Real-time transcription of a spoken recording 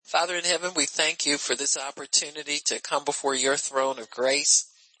Father in heaven, we thank you for this opportunity to come before your throne of grace.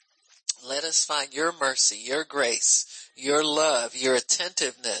 Let us find your mercy, your grace, your love, your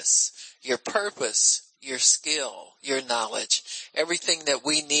attentiveness, your purpose, your skill, your knowledge. Everything that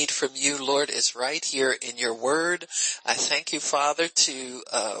we need from you, Lord, is right here in your word. I thank you, Father,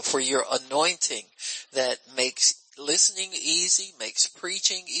 for your anointing that makes listening easy, makes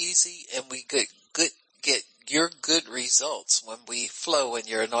preaching easy, and we get your good results when we flow in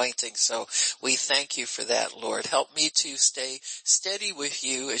your anointing. So we thank you for that, Lord. Help me to stay steady with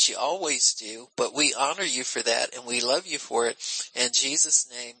you as you always do, but we honor you for that and we love you for it. In Jesus'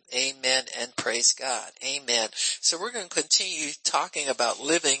 name, amen and praise God. Amen. So we're going to continue talking about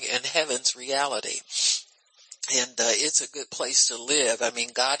living in heaven's reality. And it's a good place to live. I mean,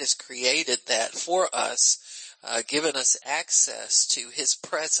 God has created that for us, given us access to his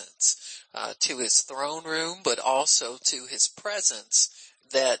presence, to his throne room, but also to his presence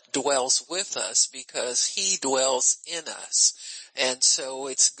that dwells with us because he dwells in us. And so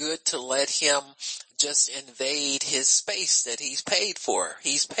it's good to let him just invade his space that he's paid for.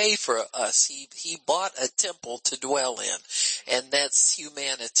 He's paid for us. He bought a temple to dwell in, and that's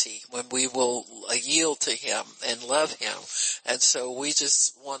humanity when we will yield to him and love him. And so we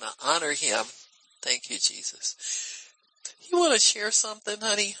just want to honor him. Thank you, Jesus. You want to share something,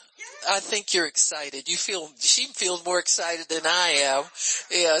 honey? I think you're excited. She feels more excited than I am.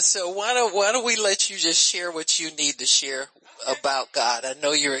 Yeah, so why don't we let you just share what you need to share about God. I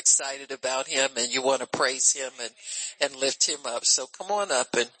know you're excited about him and you want to praise him and lift him up. So come on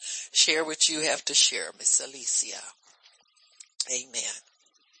up and share what you have to share, Miss Alicia. Amen.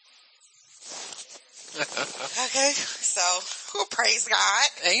 Okay, so praise God.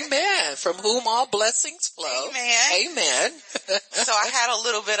 Amen. From whom all blessings flow. Amen. Amen. So I had a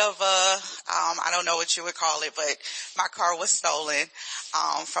little bit of I don't know what you would call it, but my car was stolen,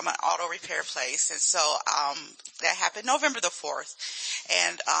 from an auto repair place. And so, that happened November the 4th.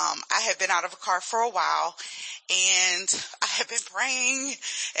 And, I had been out of a car for a while and I had been praying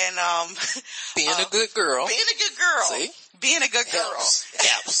and, being a good girl. See? Being a good girl.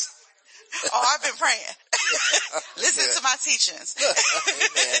 Helps. Oh, I've been praying. Listen to my teachings.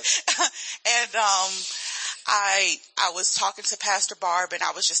 And, I was talking to Pastor Barb and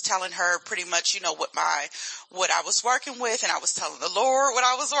I was just telling her pretty much, what I was working with, and I was telling the Lord what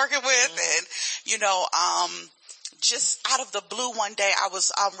I was working with. And, just out of the blue one day, I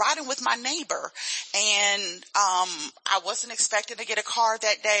was riding with my neighbor and I wasn't expecting to get a car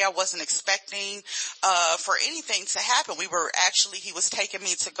that day. I wasn't expecting for anything to happen. He was taking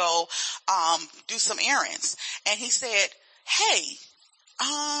me to go do some errands. And he said, "Hey,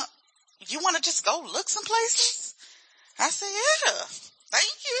 you want to just go look some places?" I said, "Yeah,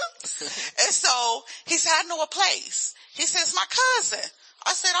 thank you." And so he said, "I know a place." He said, "It's my cousin."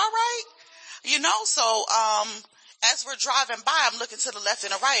 I said, "All right." So as we're driving by, I'm looking to the left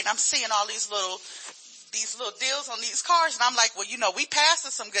and the right and I'm seeing all these little deals on these cars. And I'm like, well, we passed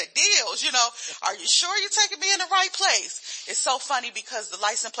some good deals, Are you sure you're taking me in the right place? It's so funny because the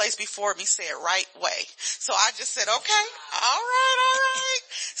license plate before me said right way. So I just said, okay, all right.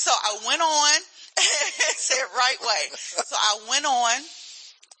 So I went on and said right way. So I went on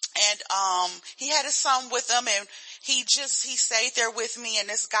and, he had his son with him and he stayed there with me. And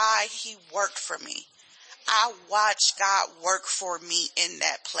this guy, he worked for me. I watched God work for me in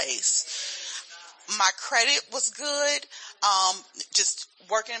that place. My credit was good. Just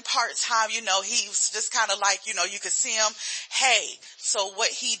working part-time, he was just kind of like, you could see him. Hey, so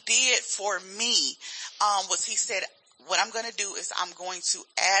what he did for me, was he said, what I'm going to do is I'm going to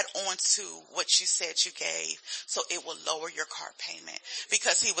add on to what you said you gave so it will lower your car payment,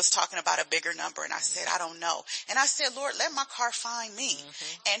 because he was talking about a bigger number. And I said, I don't know. And I said, Lord, let my car find me.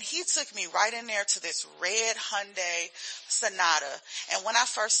 Mm-hmm. And he took me right in there to this red Hyundai Sonata. And when I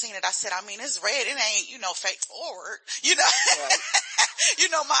first seen it, I said, it's red. It ain't, fake forward, Right.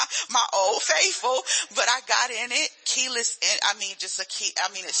 my old faithful, but I got in it keyless. And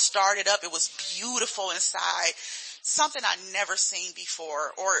it started up. It was beautiful inside. Something I never seen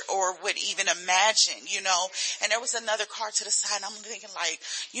before or would even imagine, and there was another car to the side and I'm thinking like,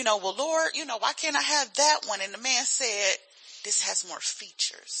 well, Lord, why can't I have that one? And the man said, this has more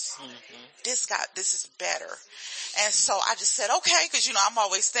features. Mm-hmm. This is better. And so I just said, okay. Cause I'm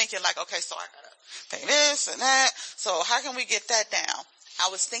always thinking like, okay, so I gotta pay this and that. So how can we get that down? I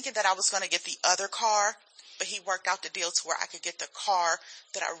was thinking that I was going to get the other car, but he worked out the deal to where I could get the car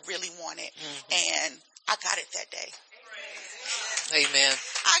that I really wanted. Mm-hmm. And I got it that day. Amen.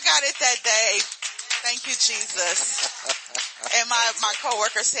 I got it that day. Thank you, Jesus. And my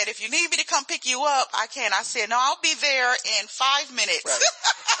coworker said, if you need me to come pick you up, I can. I said, no, I'll be there in 5 minutes.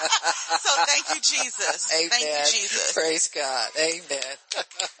 Right. So thank you, Jesus. Amen. Thank you, Jesus. Praise God. Amen.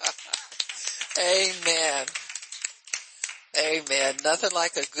 Amen. Amen. Nothing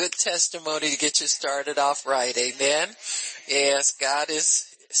like a good testimony to get you started off right. Amen. Yes, God is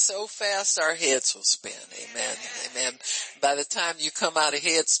so fast our heads will spin. Amen. Amen. By the time you come out of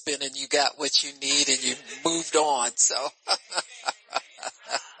head spinning, you got what you need and you moved on. So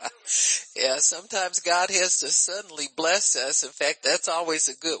yeah, sometimes God has to suddenly bless us. In fact, that's always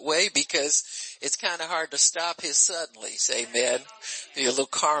a good way because it's kind of hard to stop his suddenlies. Amen. Your little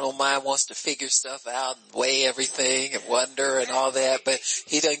carnal mind wants to figure stuff out and weigh everything and wonder and all that, but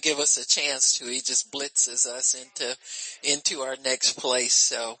he doesn't give us a chance to. He just blitzes us into our next place.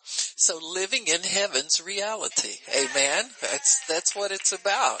 So living in heaven's reality. Amen. That's what it's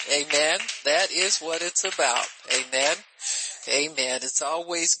about. Amen. That is what it's about. Amen. Amen. It's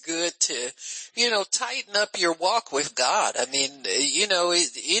always good to, tighten up your walk with God. I mean,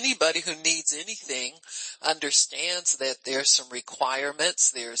 anybody who needs anything understands that there's some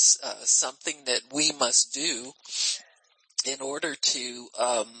requirements. There's something that we must do in order to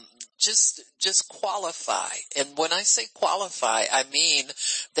just qualify. And when I say qualify, I mean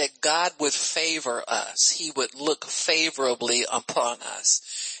that God would favor us. He would look favorably upon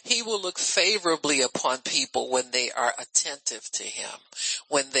us. He will look favorably upon people when they are attentive to him,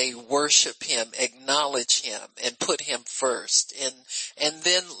 when they worship him, acknowledge him, and put him first. And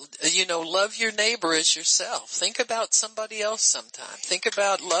then, love your neighbor as yourself. Think about somebody else sometime. Think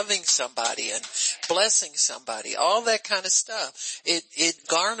about loving somebody and blessing somebody. All that kind of stuff. It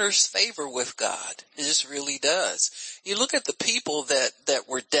garners favor with God. It just really does. You look at the people that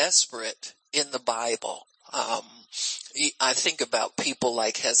were desperate in the Bible. I think about people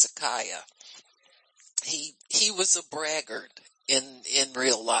like Hezekiah. He was a braggart in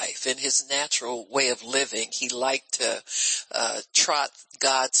real life. In his natural way of living, he liked to trot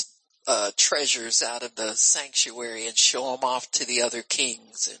God's treasures out of the sanctuary and show them off to the other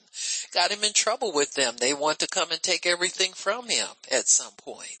kings, and got him in trouble with them. They want to come and take everything from him at some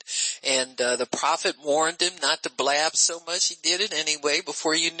point. And the prophet warned him not to blab so much. He did it anyway.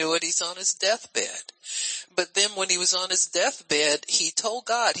 Before you knew it, he's on his deathbed. But then when he was on his deathbed, he told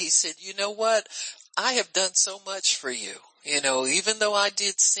God, he said, you know what? I have done so much for you. Even though I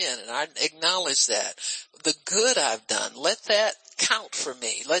did sin, and I acknowledge that, the good I've done, let that count for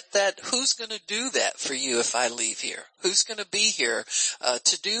me. Who's going to do that for you if I leave here? Who's going to be here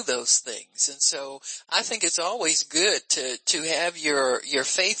to do those things? And so I think it's always good to have your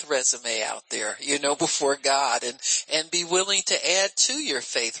faith resume out there, before God, and be willing to add to your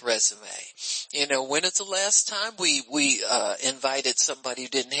faith resume. When is the last time we invited somebody who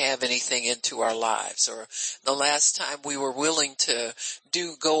didn't have anything into our lives, or the last time we were willing to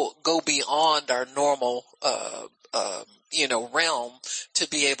go beyond our normal realm to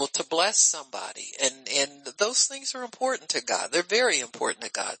be able to bless somebody. And those things are important to God. They're very important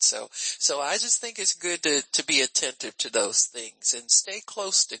to God. So I just think it's good to be attentive to those things and stay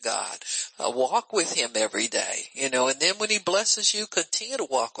close to God. Walk with him every day, and then when he blesses you, continue to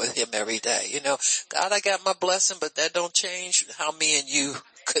walk with him every day. God, I got my blessing, but that don't change how me and you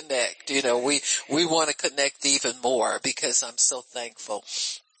connect. We want to connect even more because I'm so thankful.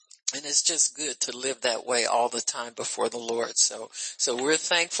 And it's just good to live that way all the time before the Lord. So we're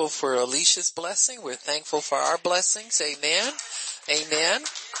thankful for Alicia's blessing. We're thankful for our blessings. Amen. Amen.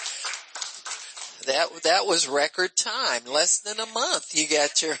 That was record time. Less than a month. You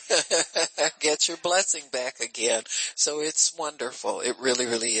got get your blessing back again. So it's wonderful. It really,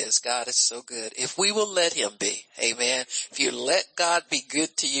 really is. God is so good. If we will let him be. Amen. If you let God be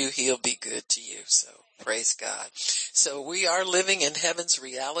good to you, he'll be good to you. So praise God. So we are living in heaven's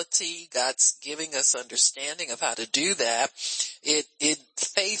reality. God's giving us understanding of how to do that.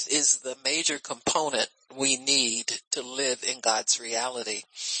 Faith is the major component we need to live in God's reality.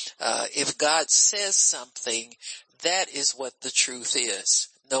 If God says something, that is what the truth is.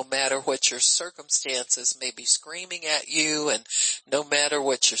 No matter what your circumstances may be screaming at you, and no matter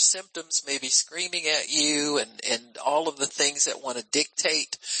what your symptoms may be screaming at you, and all of the things that want to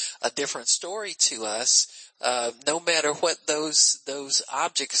dictate a different story to us, no matter what those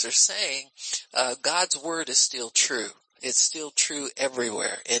objects are saying, God's word is still true. It's still true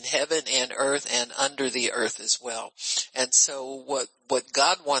everywhere, in heaven and earth and under the earth as well. And so what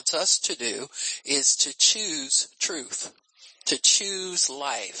God wants us to do is to choose truth, to choose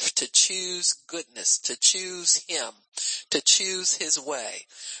life, to choose goodness, to choose him, to choose his way.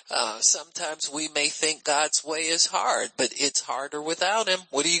 Sometimes we may think God's way is hard, but it's harder without him.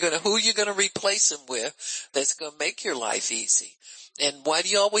 Who are you going to replace him with that's going to make your life easy? And why do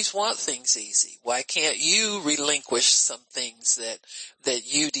you always want things easy? Why can't you relinquish some things that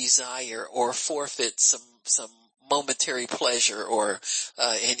you desire, or forfeit some momentary pleasure, or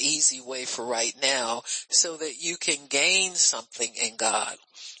an easy way for right now, so that you can gain something in God?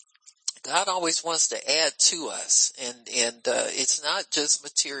 God always wants to add to us, and it's not just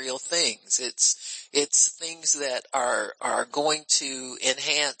material things. It's things that are going to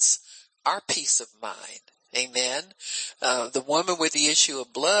enhance our peace of mind. Amen. The woman with the issue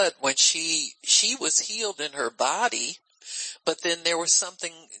of blood, when she was healed in her body, but then there was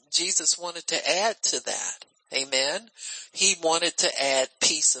something Jesus wanted to add to that. Amen. He wanted to add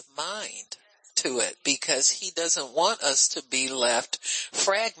peace of mind to it, because he doesn't want us to be left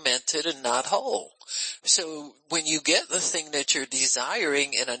fragmented and not whole. So when you get the thing that you're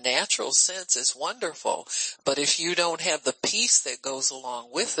desiring in a natural sense, it's wonderful. But if you don't have the peace that goes along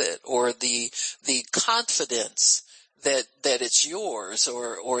with it, or the confidence that it's yours,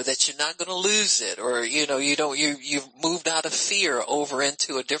 or that you're not going to lose it, or you've moved out of fear over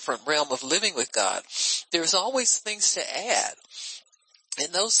into a different realm of living with God, there's always things to add.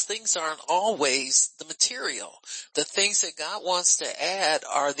 And those things aren't always the material. The things that God wants to add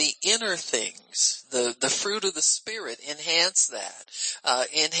are the inner things. The fruit of the Spirit enhance that,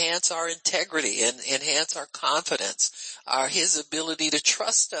 enhance our integrity, and enhance our confidence, his ability to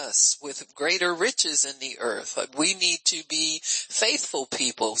trust us with greater riches in the earth. We need to be faithful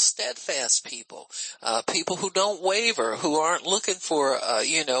people, steadfast people, people who don't waver, who aren't looking for,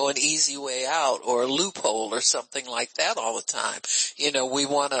 an easy way out, or a loophole, or something like that all the time. We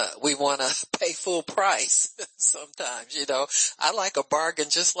wanna pay full price sometimes, I like a bargain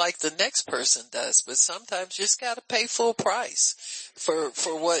just like the next person does, but sometimes you just gotta pay full price for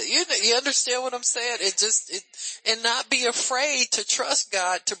what, you understand what I'm saying? And not be afraid to trust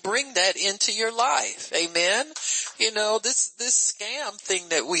God to bring that into your life. Amen. This scam thing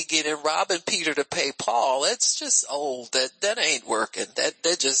that we get in robbing Peter to pay Paul, that's just old. That ain't working.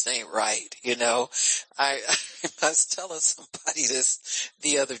 That just ain't right. I was telling somebody this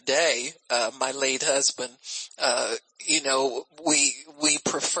the other day, my late husband, we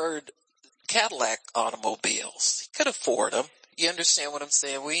preferred Cadillac automobiles. He could afford them. You understand what I'm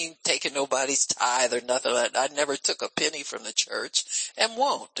saying? We ain't taking nobody's tithe or nothing. I never took a penny from the church, and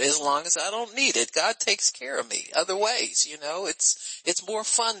won't, as long as I don't need it. God takes care of me other ways, it's more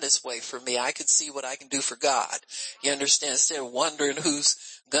fun this way for me. I can see what I can do for God. You understand? Instead of wondering who's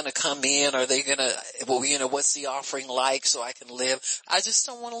gonna come in, are they gonna, what's the offering like so I can live? I just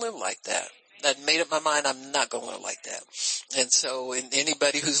don't want to live like that. I made up my mind I'm not going to live like that. And so,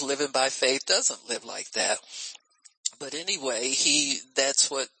 anybody who's living by faith doesn't live like that. But anyway, that's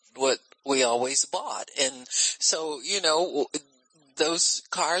what we always bought. And so, those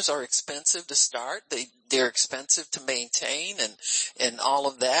cars are expensive to start. They're expensive to maintain, and all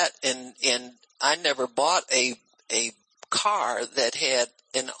of that. And I never bought a car that had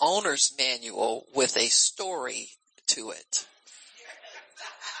an owner's manual with a story to it.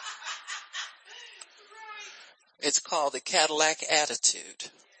 It's called the Cadillac Attitude.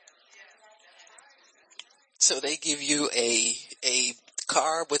 So they give you a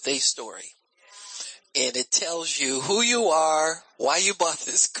car with a story, and it tells you who you are, why you bought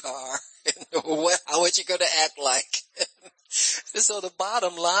this car, and what you're going to act like. So the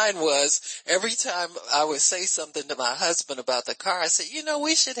bottom line was, every time I would say something to my husband about the car, I said,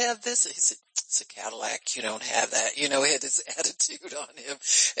 we should have this. He said, it's a Cadillac. You don't have that. He had this attitude on him.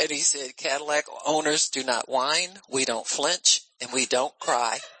 And he said, Cadillac owners do not whine. We don't flinch, and we don't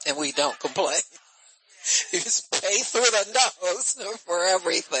cry, and we don't complain. You just pay through the nose for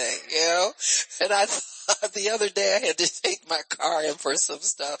everything, And I thought the other day I had to take my car in for some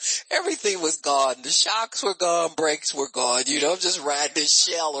stuff. Everything was gone. The shocks were gone. Brakes were gone. I'm just riding this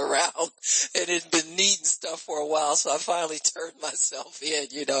shell around. And it had been needing stuff for a while, so I finally turned myself in,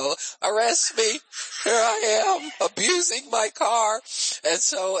 Arrest me. Here I am, abusing my car. And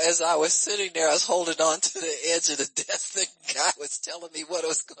so as I was sitting there, I was holding on to the edge of the desk. The guy was telling me what it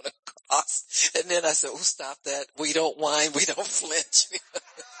was going to cost. And then I said, stop that. We don't whine. We don't flinch.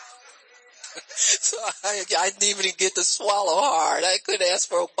 So I didn't even get to swallow hard. I couldn't ask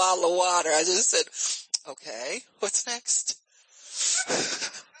for a bottle of water. I just said, okay, what's next?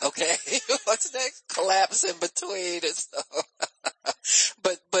 Okay, what's next? Collapse in between and stuff.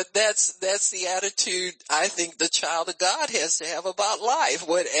 But that's the attitude I think the child of God has to have about life.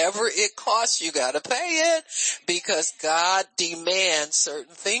 Whatever it costs, you gotta pay it, because God demands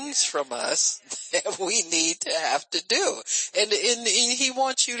certain things from us that we need to have to do. And he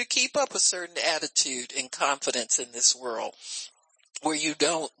wants you to keep up a certain attitude and confidence in this world. where you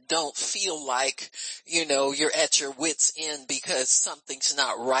don't feel like, you're at your wit's end because something's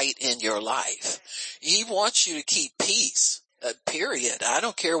not right in your life. He wants you to keep peace. Period. I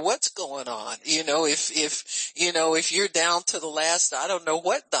don't care what's going on. If you're down to the last, I don't know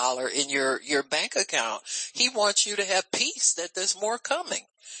what dollar in your bank account, he wants you to have peace that there's more coming.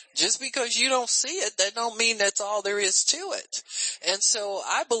 Just because you don't see it, that don't mean that's all there is to it. And so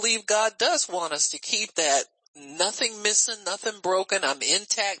I believe God does want us to keep that. Nothing missing, nothing broken. I'm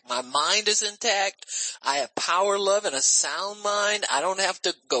intact. My mind is intact. I have power, love, and a sound mind. I don't have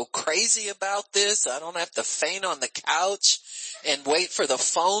to go crazy about this. I don't have to faint on the couch and wait for the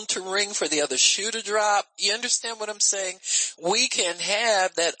phone to ring for the other shoe to drop. You understand what I'm saying? We can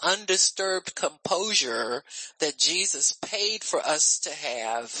have that undisturbed composure that Jesus paid for us to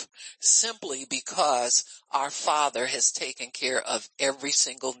have simply because our Father has taken care of every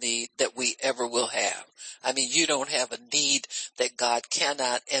single need that we ever will have. I mean, you don't have a need that God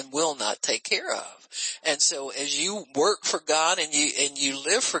cannot and will not take care of. And so as you work for God and you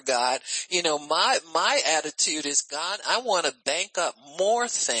live for God, my attitude is, God, I want to bank up more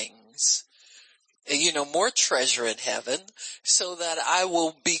things, more treasure in heaven, so that I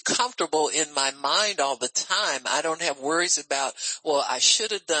will be comfortable in my mind all the time. I don't have worries about, well, I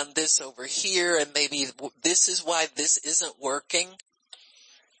should have done this over here, and maybe this is why this isn't working.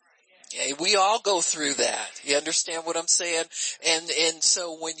 Yeah, we all go through that. You understand what I'm saying? And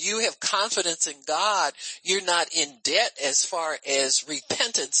so when you have confidence in God, you're not in debt as far as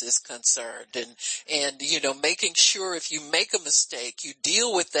repentance is concerned. And making sure if you make a mistake, you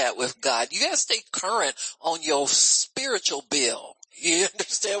deal with that with God. You gotta stay current on your spiritual bill. You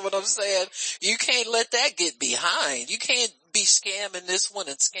understand what I'm saying? You can't let that get behind. You can't be scamming this one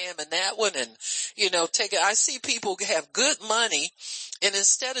and scamming that one and, take it. I see people have good money, and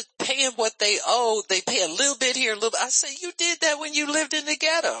instead of paying what they owe, they pay a little bit here, a little bit. I say, you did that when you lived in the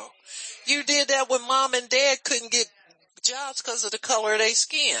ghetto. You did that when mom and dad couldn't get jobs because of the color of their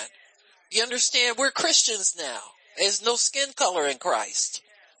skin. You understand? We're Christians now. There's no skin color in Christ.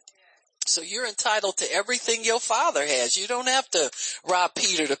 So you're entitled to everything your Father has. You don't have to rob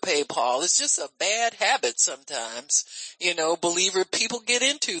Peter to pay Paul. It's just a bad habit sometimes, believer people get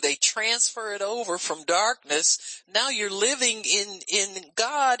into. They transfer it over from darkness. Now you're living in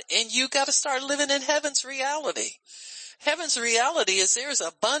God, and you got to start living in heaven's reality. Heaven's reality is there's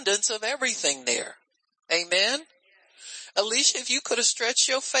abundance of everything there. Amen. Alicia, if you could have stretched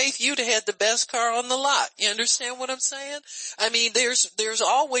your faith, you'd have had the best car on the lot. You understand what I'm saying? I mean, there's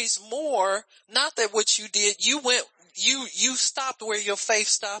always more. Not that what you did, you stopped where your faith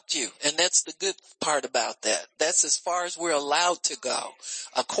stopped you. And that's the good part about that. That's as far as we're allowed to go.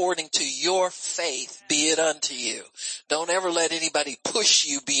 According to your faith, be it unto you. Don't ever let anybody push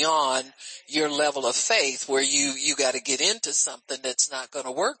you beyond your level of faith where you got to get into something that's not going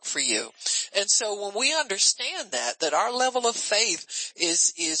to work for you. And so when we understand that our level of faith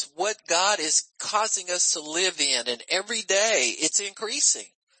is what God is causing us to live in, and every day it's increasing.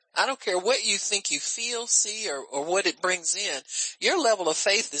 I don't care what you think you feel, see, or what it brings in. Your level of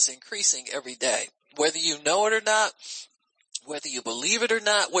faith is increasing every day. Whether you know it or not, whether you believe it or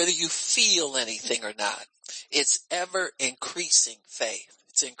not, whether you feel anything or not, it's ever increasing faith.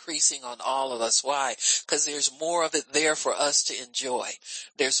 It's increasing on all of us. Why? Because there's more of it there for us to enjoy.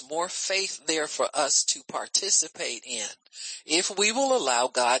 There's more faith there for us to participate in. If we will allow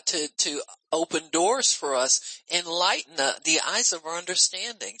God to open doors for us, enlighten the eyes of our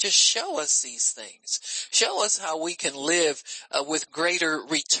understanding, just show us these things. Show us how we can live with greater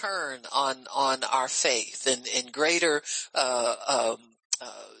return on our faith and greater,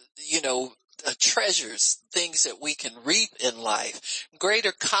 treasures, things that we can reap in life,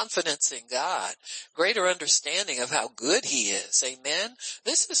 greater confidence in God, greater understanding of how good He is. Amen.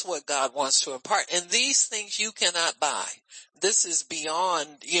 This is what God wants to impart. And these things you cannot buy. This is beyond,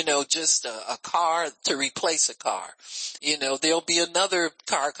 just a car to replace a car. There'll be another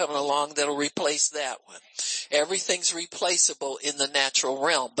car coming along that'll replace that one. Everything's replaceable in the natural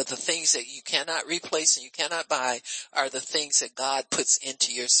realm, but the things that you cannot replace and you cannot buy are the things that God puts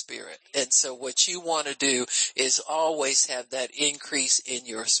into your spirit. And so what you want to do is always have that increase in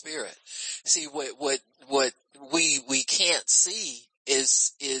your spirit. See, what we can't see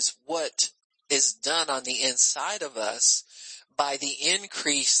is what is done on the inside of us by the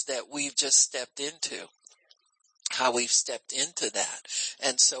increase that we've just stepped into. How we've stepped into that.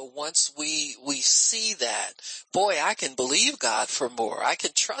 And so once we see that, boy, I can believe God for more. I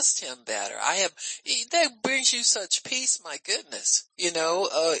can trust Him better. That brings you such peace, my goodness, and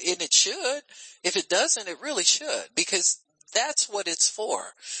it should. If it doesn't, it really should, because That's what it's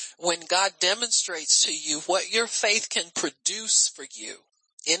for. When God demonstrates to you what your faith can produce for you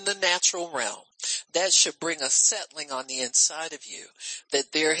in the natural realm, that should bring a settling on the inside of you,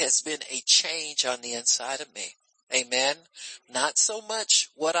 that there has been a change on the inside of me. Amen. Not so much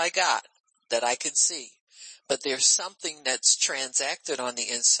what I got that I can see, but there's something that's transacted on the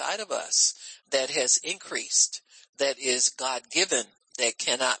inside of us that has increased, that is God-given, that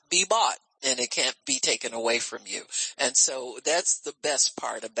cannot be bought. And it can't be taken away from you. And so that's the best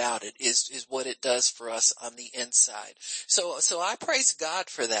part about it is what it does for us on the inside. So I praise God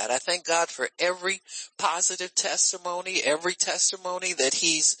for that. I thank God for every positive testimony, every testimony that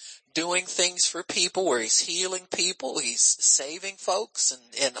he's doing things for people, where he's healing people, he's saving folks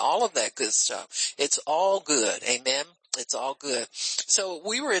and all of that good stuff. It's all good. Amen. It's all good. So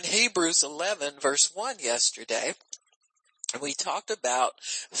we were in Hebrews 11 verse 1 yesterday. We talked about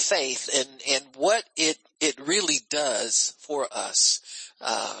faith and what it really does for us,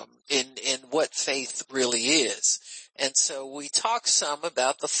 in what faith really is. And so we talked some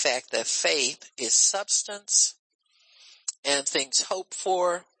about the fact that faith is substance and things hoped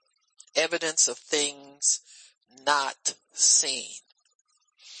for, evidence of things not seen.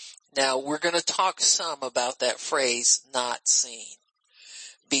 Now we're going to talk some about that phrase, not seen,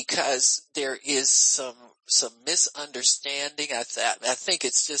 because there is some misunderstanding. I think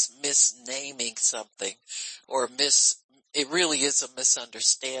it's just misnaming something, or it really is a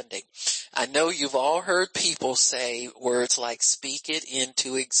misunderstanding. I know you've all heard people say words like speak it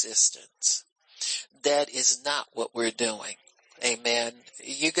into existence. That is not what we're doing. Amen.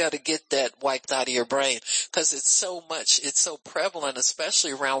 You got to get that wiped out of your brain, because it's so prevalent,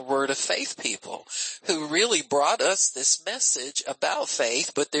 especially around Word of Faith people who really brought us this message about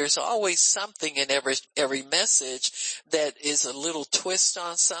faith. But there's always something in every message that is a little twist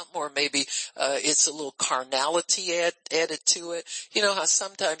on something, or maybe it's a little carnality added to it. You know how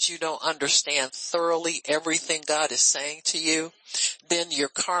sometimes you don't understand thoroughly everything God is saying to you? Then your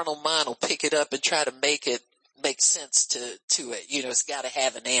carnal mind will pick it up and try to make sense to it. You know, it's got to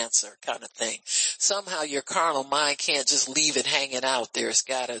have an answer kind of thing. Somehow your carnal mind can't just leave it hanging out there. It's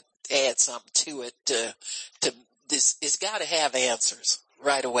got to add something to it to this. It's got to have answers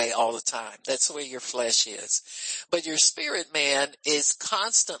right away all the time. That's the way your flesh is. But your spirit man is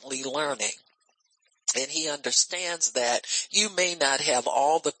constantly learning. And he understands that you may not have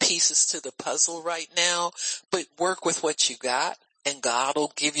all the pieces to the puzzle right now, but work with what you got and God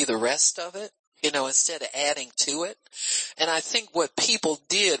will give you the rest of it, you know, instead of adding to it. And I think what people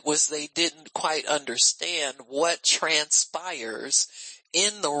did was they didn't quite understand what transpires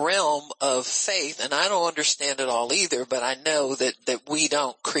in the realm of faith. And I don't understand it all either, but I know that we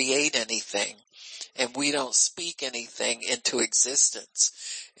don't create anything. And we don't speak anything into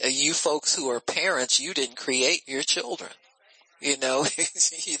existence. You folks who are parents, you didn't create your children. You know,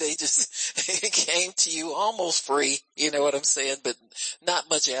 they just came to you almost free, you know what I'm saying, but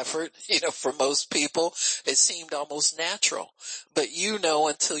not much effort, you know, for most people. It seemed almost natural. But you know,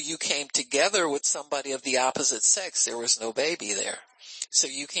 until you came together with somebody of the opposite sex, there was no baby there. So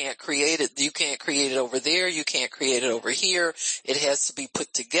you can't create it. You can't create it over there. You can't create it over here. It has to be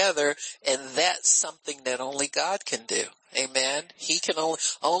put together. And that's something that only God can do. Amen. He can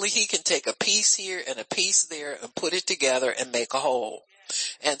only he can take a piece here and a piece there and put it together and make a whole.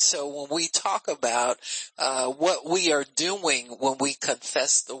 And so when we talk about what we are doing when we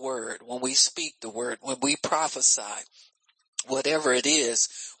confess the word, when we speak the word, when we prophesy, whatever it is,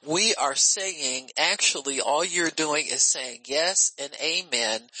 we are saying, actually all you're doing is saying yes and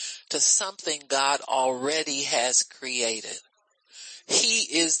amen to something God already has created.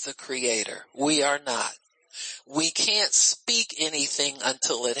 He is the creator. We are not. We can't speak anything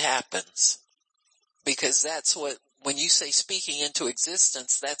until it happens, because that's what, when you say speaking into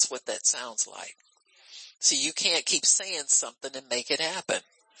existence, that's what that sounds like. So you can't keep saying something and make it happen.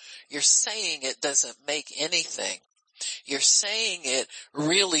 You're saying it doesn't make anything. You're saying it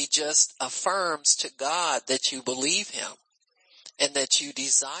really just affirms to God that you believe him and that you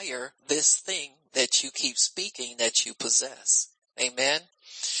desire this thing that you keep speaking that you possess. Amen.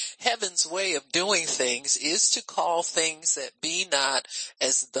 Heaven's way of doing things is to call things that be not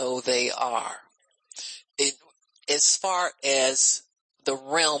as though they are. As far as the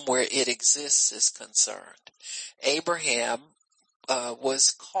realm where it exists is concerned, Abraham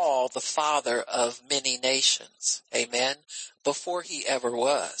was called the father of many nations. Amen. Before he ever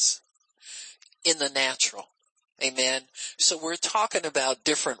was in the natural. Amen. So we're talking about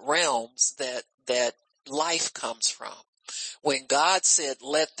different realms that life comes from. When God said,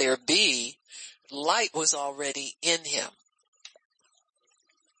 let there be, light was already in him.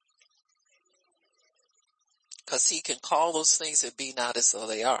 because he can call those things that be not as though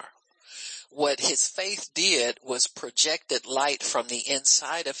they are. What his faith did was projected light from the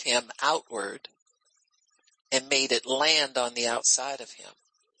inside of him outward and made it land on the outside of him.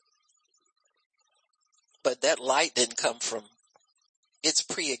 But that light didn't come from, it's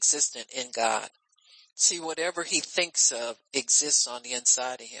pre-existent in God. See, whatever he thinks of exists on the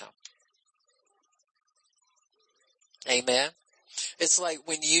inside of him. Amen. It's like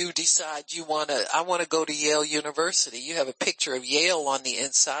when you decide I want to go to Yale University. You have a picture of Yale on the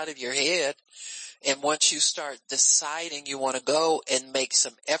inside of your head. And once you start deciding you want to go and make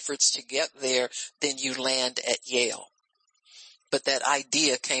some efforts to get there, then you land at Yale. But that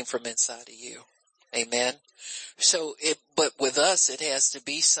idea came from inside of you. Amen. But with us, it has to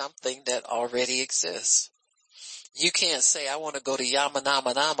be something that already exists. You can't say, I want to go to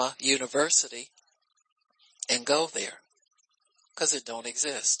Yamanama University and go there, because it don't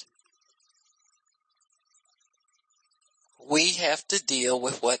exist. We have to deal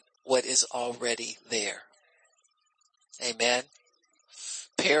with what is already there. Amen.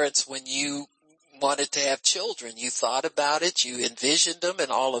 Parents, when you wanted to have children, you thought about it, you envisioned them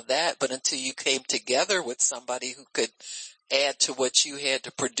and all of that, but until you came together with somebody who could add to what you had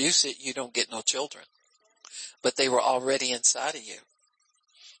to produce it, you don't get no children. But they were already inside of you.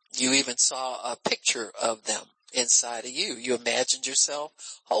 You even saw a picture of them inside of you. You imagined yourself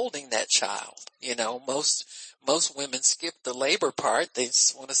holding that child. You know, most women skip the labor part. They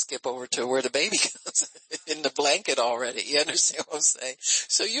just want to skip over to where the baby comes in the blanket already. You understand what I'm saying?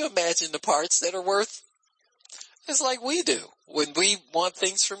 So you imagine the parts that are worth, it's like we do. When we want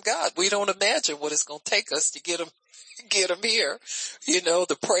things from God, we don't imagine what it's going to take us to get them here. You know,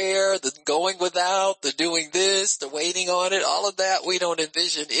 the prayer, the going without, the doing this, the waiting on it, all of that. We don't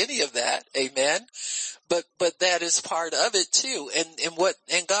envision any of that. Amen. But that is part of it too.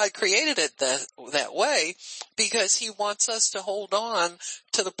 And God created it that way because he wants us to hold on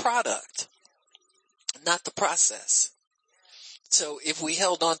to the product, not the process. So if we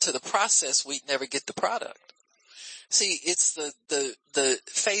held on to the process, we'd never get the product. See, it's the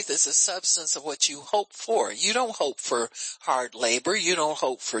faith is a substance of what you hope for. You don't hope for hard labor. You don't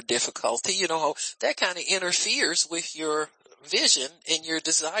hope for difficulty. You don't hope. That kind of interferes with your vision and your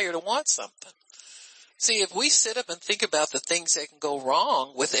desire to want something. See, if we sit up and think about the things that can go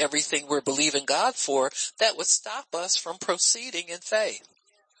wrong with everything we're believing God for, that would stop us from proceeding in faith.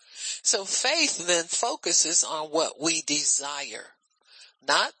 So faith then focuses on what we desire,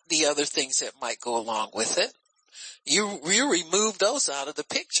 not the other things that might go along with it. You remove those out of the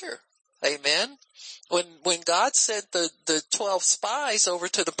picture. Amen. When God sent the 12 spies over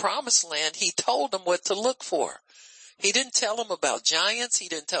to the promised land, he told them what to look for. He didn't tell them about giants. He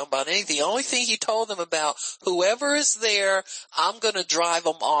didn't tell them about anything. The only thing he told them about, whoever is there, I'm going to drive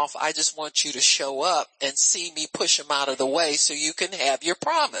them off. I just want you to show up and see me push them out of the way so you can have your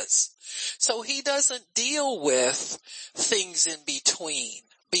promise. So he doesn't deal with things in between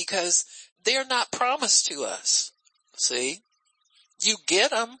because they're not promised to us. See, you get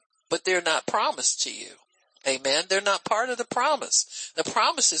them, but they're not promised to you. Amen. They're not part of the promise. The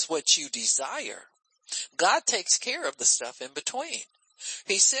promise is what you desire. God takes care of the stuff in between.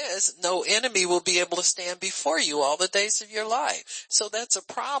 He says no enemy will be able to stand before you all the days of your life. So that's a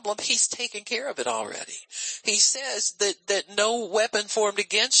problem. He's taken care of it already. He says that no weapon formed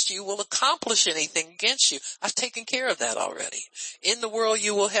against you will accomplish anything against you. I've taken care of that already. In the world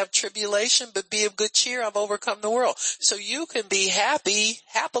you will have tribulation, but be of good cheer. I've overcome the world. So you can be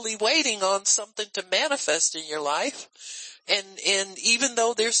happily waiting on something to manifest in your life. And even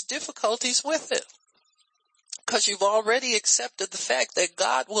though there's difficulties with it. Because you've already accepted the fact that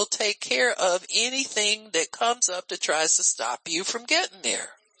God will take care of anything that comes up that tries to stop you from getting there.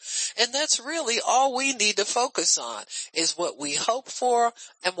 And that's really all we need to focus on is what we hope for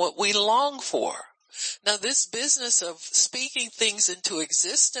and what we long for. Now, this business of speaking things into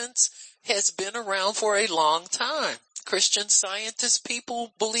existence has been around for a long time. Christian Scientist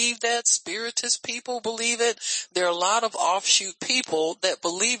people believe that. Spiritist people believe it. There are a lot of offshoot people that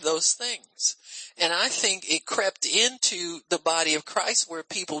believe those things. And I think it crept into the body of Christ where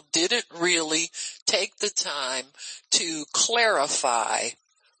people didn't really take the time to clarify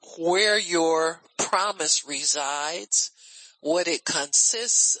where your promise resides, what it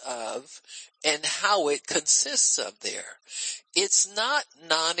consists of, and how it consists of there. It's not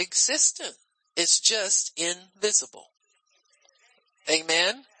non-existent. It's just invisible.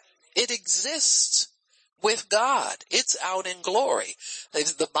 Amen? It exists with God. It's out in glory.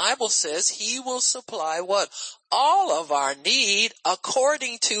 The Bible says he will supply what? All of our need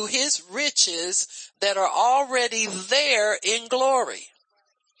according to his riches that are already there in glory.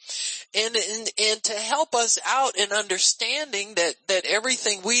 And to help us out in understanding that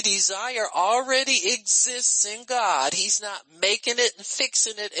everything we desire already exists in God. He's not making it and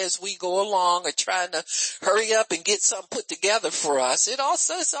fixing it as we go along or trying to hurry up and get something put together for us. It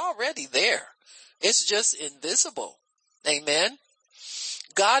also is already there. It's just invisible. Amen.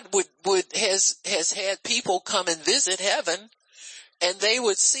 God has had people come and visit heaven, and they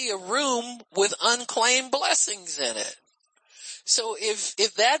would see a room with unclaimed blessings in it. So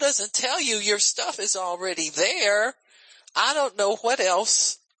if that doesn't tell you your stuff is already there, I don't know what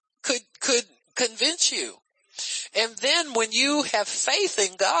else could convince you. And then when you have faith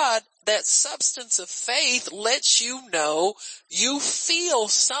in God, that substance of faith lets you know you feel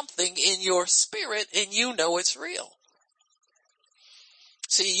something in your spirit and you know it's real.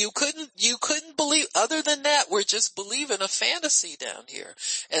 See, you couldn't believe, other than that, we're just believing a fantasy down here.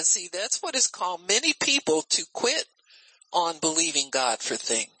 And see, that's what has caused many people to quit on believing God for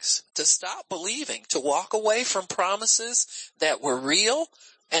things, to stop believing, to walk away from promises that were real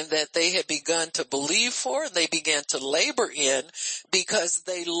and that they had begun to believe for, and they began to labor in, because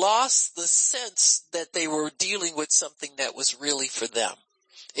they lost the sense that they were dealing with something that was really for them.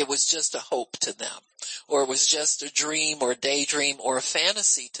 It was just a hope to them, or it was just a dream or daydream or a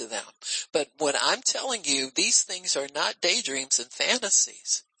fantasy to them. But what I'm telling you, these things are not daydreams and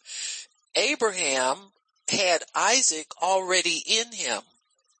fantasies. Abraham had Isaac already in him.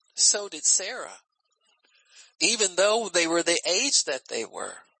 So did Sarah. Even though they were the age that they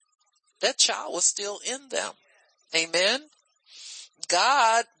were, that child was still in them. Amen.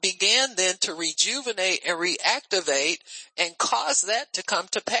 God began then to rejuvenate and reactivate and cause that to come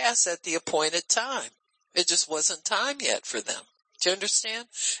to pass at the appointed time. It just wasn't time yet for them. Do you understand?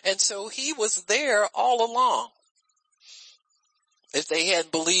 And so he was there all along. If they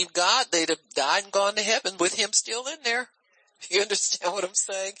hadn't believed God, they'd have died and gone to heaven with him still in there. You understand what I'm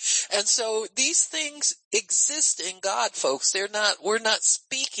saying? And so these things exist in God, folks. We're not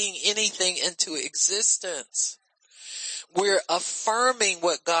speaking anything into existence. We're affirming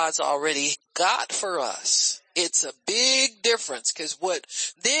what God's already got for us. It's a big difference, because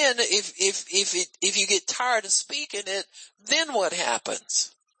if you get tired of speaking it, then what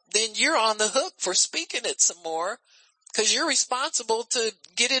happens? Then you're on the hook for speaking it some more, because you're responsible to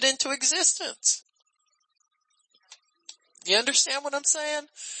get it into existence. You understand what I'm saying?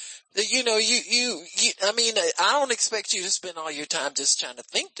 You know, I mean, I don't expect you to spend all your time just trying to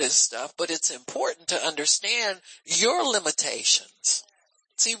think this stuff, but it's important to understand your limitations.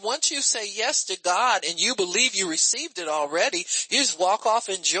 See, once you say yes to God and you believe you received it already, you just walk off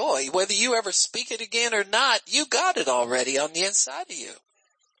in joy. Whether you ever speak it again or not, you got it already on the inside of you.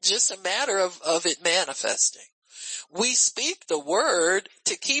 Just a matter of it manifesting. We speak the word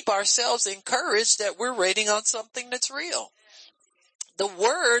to keep ourselves encouraged that we're waiting on something that's real. The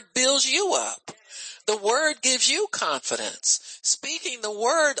word builds you up. The word gives you confidence. Speaking the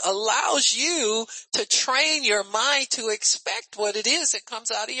word allows you to train your mind to expect what it is that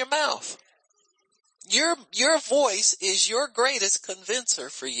comes out of your mouth. Your voice is your greatest convincer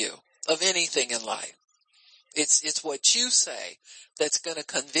for you of anything in life. It's what you say that's going to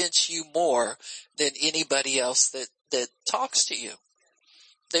convince you more than anybody else that talks to you.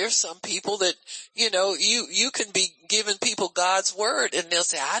 There's some people that, you know, you can be giving people God's word and they'll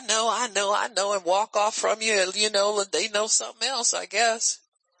say, I know, and walk off from you, you know, they know something else, I guess.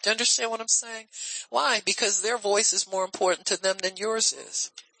 Do you understand what I'm saying? Why? Because their voice is more important to them than yours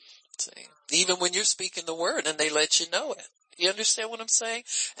is. See? Even when you're speaking the word and they let you know it. You understand what I'm saying?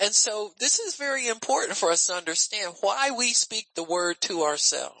 And so this is very important for us to understand why we speak the word to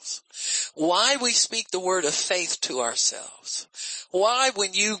ourselves. Why we speak the word of faith to ourselves. Why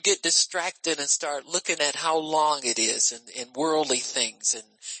when you get distracted and start looking at how long it is in worldly things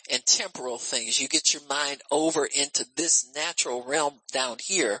and temporal things, you get your mind over into this natural realm down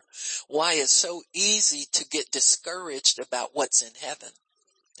here, why it's so easy to get discouraged about what's in heaven.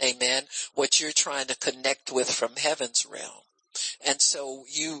 Amen. What you're trying to connect with from heaven's realm. And so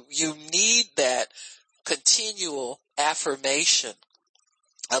you need that continual affirmation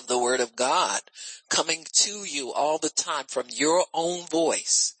of the word of God coming to you all the time from your own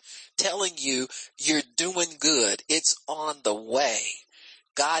voice, telling you you're doing good. It's on the way.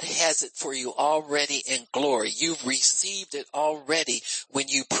 God has it for you already in glory. You've received it already when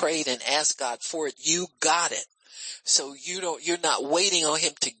you prayed and asked God for it. You got it. So you're not waiting on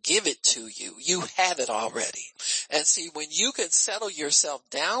him to give it to you. You have it already. And see, when you can settle yourself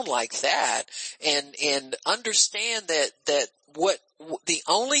down like that and understand that what the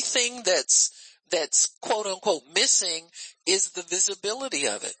only thing that's quote unquote missing is the visibility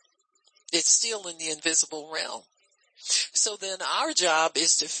of it. It's still in the invisible realm. So then our job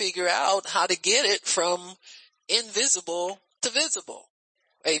is to figure out how to get it from invisible to visible.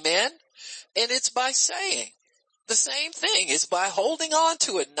 Amen. And it's by saying the same thing. It's by holding on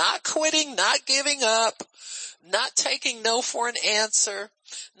to it, not quitting, not giving up, not taking no for an answer,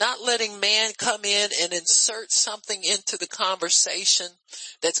 not letting man come in and insert something into the conversation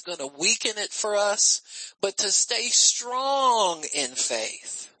that's going to weaken it for us, but to stay strong in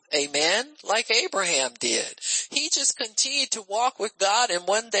faith. Amen. Like Abraham did. He just continued to walk with God, and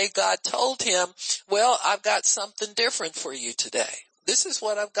one day God told him, well, I've got something different for you today. This is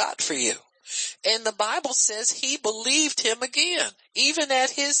what I've got for you. And the Bible says he believed him again, even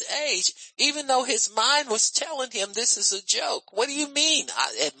at his age, even though his mind was telling him this is a joke. What do you mean?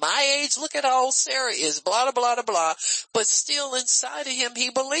 At my age, look at how old Sarah is, blah, blah, blah, blah, blah. But still inside of him, he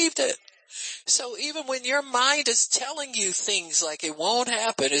believed it. So even when your mind is telling you things like it won't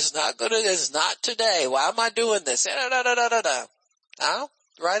happen, it's not today. Why am I doing this? Da, da, da, da, da, da. Huh?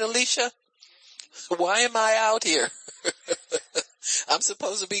 Right, Alicia? Why am I out here? I'm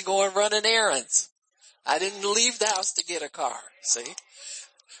supposed to be going running errands. I didn't leave the house to get a car, see?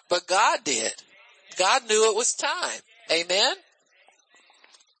 But God did. God knew it was time. Amen?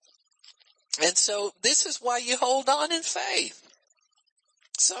 And so this is why you hold on in faith.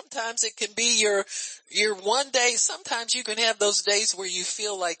 Sometimes it can be your one day. Sometimes you can have those days where you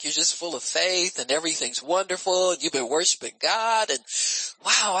feel like you're just full of faith and everything's wonderful and you've been worshiping God and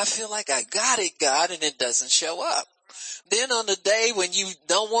wow, I feel like I got it, God, and it doesn't show up. Then on the day when you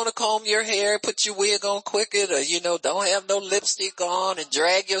don't want to comb your hair, put your wig on quicker, or, don't have no lipstick on and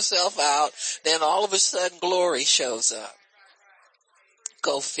drag yourself out, then all of a sudden glory shows up.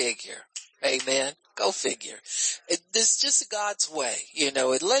 Go figure. Amen. Go figure. This is just God's way, and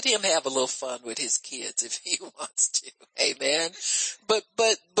let him have a little fun with his kids if he wants to. Amen. But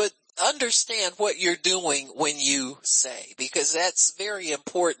understand what you're doing when you say, because that's very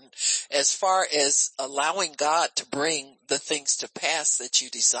important as far as allowing God to bring the things to pass that you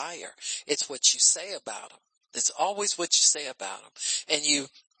desire. It's what you say about them. It's always what you say about them. And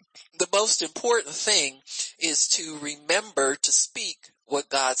the most important thing is to remember to speak what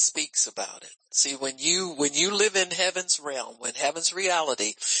God speaks about it. See, when you live in heaven's realm, when heaven's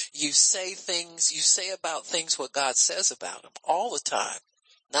reality, you say about things what God says about them all the time.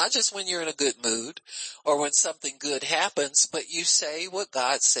 Not just when you're in a good mood or when something good happens, but you say what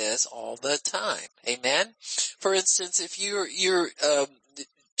God says all the time. Amen. For instance, if you're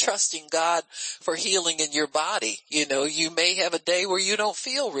trusting God for healing in your body, you may have a day where you don't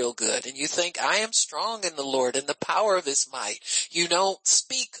feel real good and you think, I am strong in the Lord and the power of his might. You don't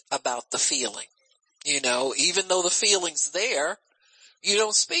speak about the feeling, even though the feeling's there, you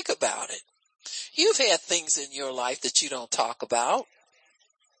don't speak about it. You've had things in your life that you don't talk about.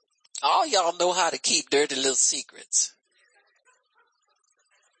 All y'all know how to keep dirty little secrets.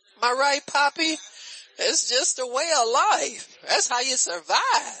 Am I right, Poppy? It's just a way of life. That's how you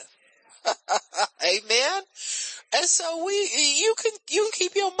survive. Amen. And so you can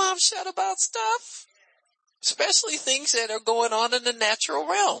keep your mouth shut about stuff, especially things that are going on in the natural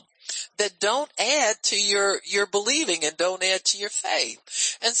realm that don't add to your believing and don't add to your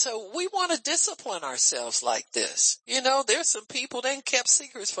faith. And so we want to discipline ourselves like this. There's some people that kept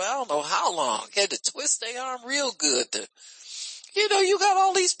secrets for I don't know how long. Had to twist their arm real good. You got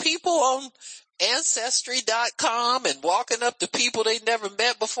all these people on Ancestry.com and walking up to people they never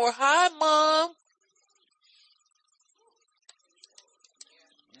met before. Hi, Mom.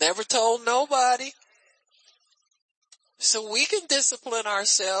 Never told nobody. So we can discipline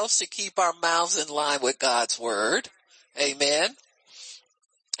ourselves to keep our mouths in line with God's word. Amen.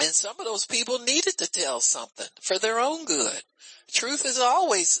 And some of those people needed to tell something for their own good. Truth is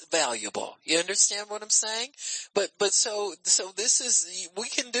always valuable. You understand what I'm saying? But so this is, we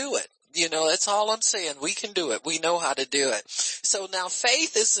can do it. That's all I'm saying. We can do it. We know how to do it. So now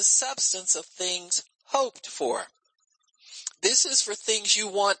faith is the substance of things hoped for. This is for things you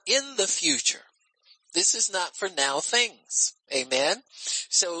want in the future. This is not for now things. Amen.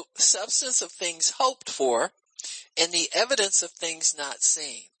 So substance of things hoped for and the evidence of things not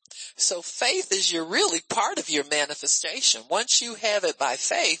seen. So faith is really part of your manifestation. Once you have it by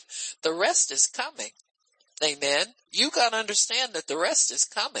faith, the rest is coming. Amen. You got to understand that the rest is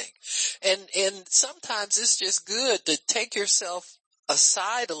coming. And sometimes it's just good to take yourself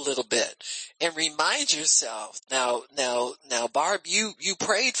aside a little bit and remind yourself, now, Barb, you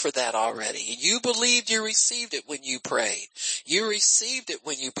prayed for that already. You believed you received it when you prayed. You received it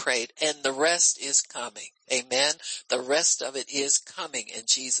when you prayed, and the rest is coming. Amen. The rest of it is coming in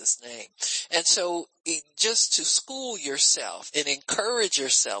Jesus' name. And so just to school yourself and encourage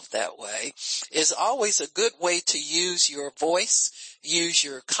yourself that way is always a good way to use your voice, use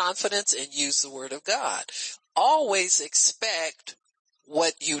your confidence, and use the Word of God. Always expect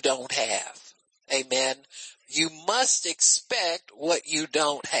what you don't have. Amen. You must expect what you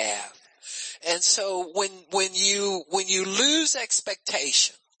don't have. And so when you lose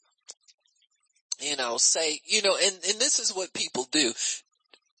expectation, say, and this is what people do.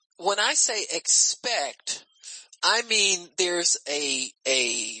 When I say expect, I mean there's a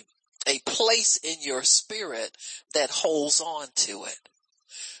place in your spirit that holds on to it.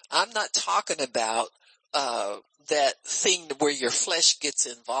 I'm not talking about, that thing where your flesh gets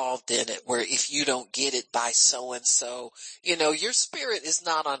involved in it, where if you don't get it by so and so, your spirit is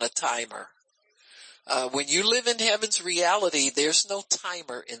not on a timer. When you live in heaven's reality, there's no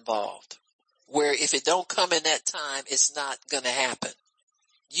timer involved. Where if it don't come in that time, it's not going to happen.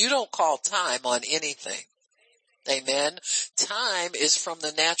 You don't call time on anything. Amen. Time is from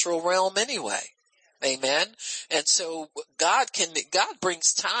the natural realm anyway. Amen. And so God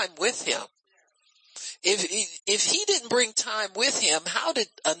brings time with him. If he didn't bring time with him, how did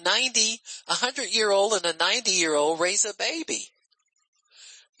a 100-year-old and a 90-year-old raise a baby?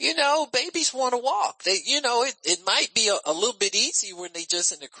 Babies want to walk. It might be a little bit easy when they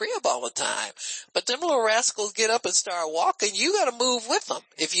just in the crib all the time. But them little rascals get up and start walking. You got to move with them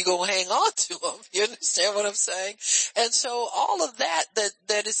if you go hang on to them. You understand what I'm saying? And so all of that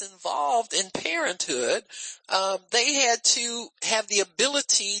is involved in parenthood, they had to have the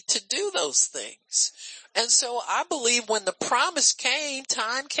ability to do those things. And so I believe when the promise came,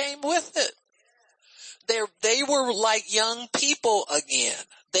 time came with it. They were like young people again.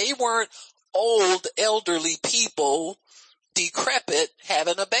 They weren't old, elderly people, decrepit,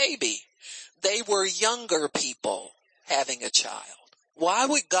 having a baby. They were younger people having a child. Why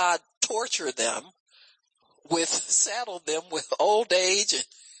would God torture them saddle them with old age and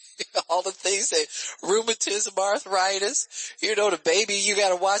all the things that rheumatism, arthritis, the baby, you got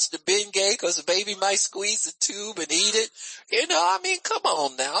to watch the Bengay because the baby might squeeze the tube and eat it. Come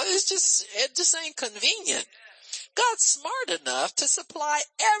on now. It just ain't convenient. God's smart enough to supply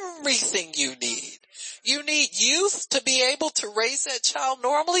everything you need. You need youth to be able to raise that child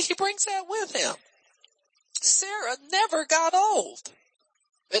normally. He brings that with him. Sarah never got old.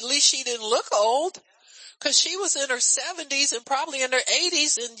 At least she didn't look old. Because she was in her 70s and probably in her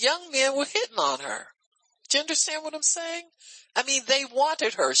 80s and young men were hitting on her. Do you understand what I'm saying? They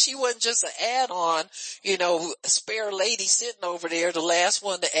wanted her. She wasn't just an add-on, a spare lady sitting over there, the last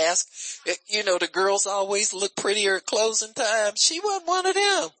one to ask. The girls always look prettier at closing time. She wasn't one of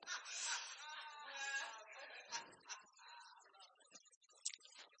them.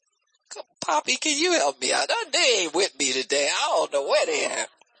 Come, Poppy, can you help me out? They ain't with me today. I don't know where they at.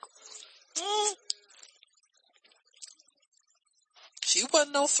 She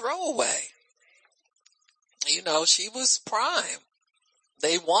wasn't no throwaway. She was prime.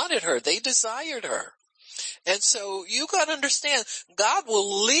 They wanted her. They desired her. And so you got to understand, God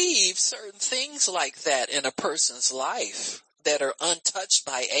will leave certain things like that in a person's life that are untouched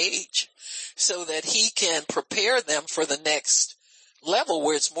by age so that he can prepare them for the next level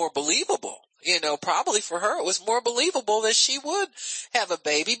where it's more believable. Probably for her it was more believable that she would have a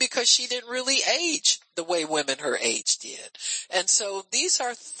baby because she didn't really age the way women her age did. And so these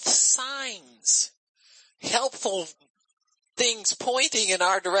are signs, helpful things pointing in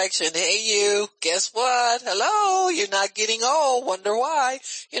our direction. Hey, you, guess what? Hello, you're not getting old. Wonder why?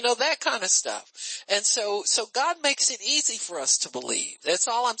 That kind of stuff. And so God makes it easy for us to believe. That's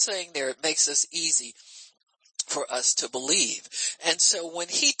all I'm saying there. It makes us easy for us to believe. And so when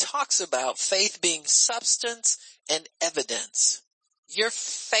he talks about faith being substance and evidence, your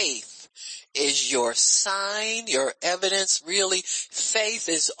faith is your sign, your evidence. Really, faith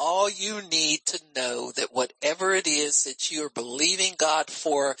is all you need to know that whatever it is that you're believing God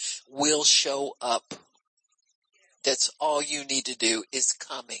for will show up. That's all you need to do is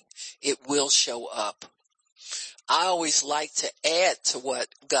coming. It will show up. I always like to add to what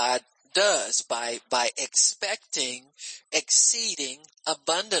God does by expecting, exceeding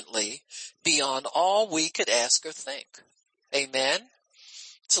abundantly beyond all we could ask or think. Amen.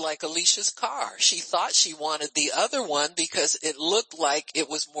 It's like Alicia's car. She thought she wanted the other one because it looked like it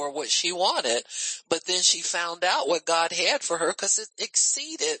was more what she wanted, but then she found out what God had for her because it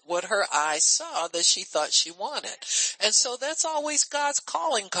exceeded what her eyes saw that she thought she wanted. And so that's always God's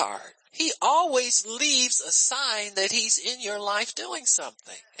calling card. He always leaves a sign that he's in your life doing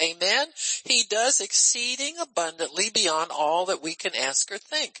something. Amen. He does exceeding abundantly beyond all that we can ask or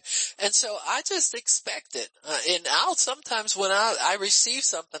think. And so I just expect it. And I'll sometimes when I receive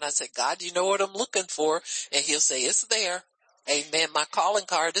something, I say, God, you know what I'm looking for? And he'll say, it's there. Amen. My calling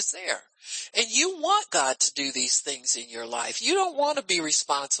card is there. And you want God to do these things in your life. You don't want to be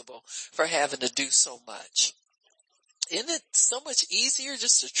responsible for having to do so much. Isn't it so much easier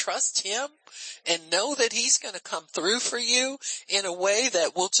just to trust him and know that he's going to come through for you in a way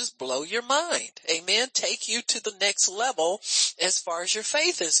that will just blow your mind? Amen. Take you to the next level as far as your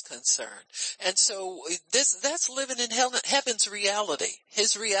faith is concerned. And so that's living in heaven's reality.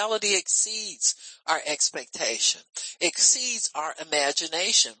 His reality exceeds our expectation, exceeds our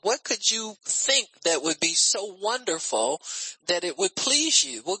imagination. What could you think that would be so wonderful that it would please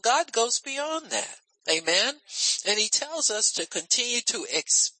you? Well, God goes beyond that. Amen. And he tells us to continue to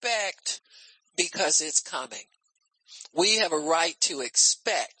expect because it's coming. We have a right to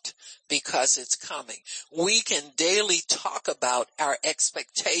expect because it's coming. We can daily talk about our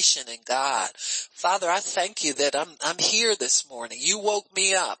expectation in God. Father, I thank you that I'm here this morning. You woke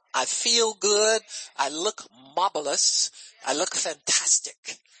me up. I feel good. I look marvelous. I look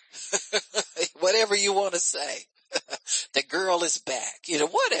fantastic. Whatever you want to say. The girl is back,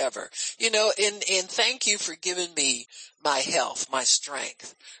 whatever, and thank you for giving me my health, my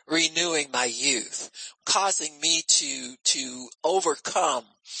strength, renewing my youth, causing me to overcome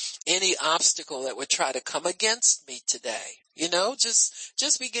any obstacle that would try to come against me today.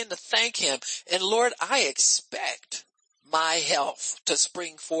 Just begin to thank him. And Lord, I expect my health to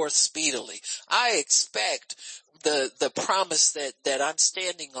spring forth speedily. I expect the promise that I'm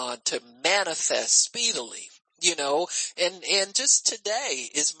standing on to manifest speedily. And just today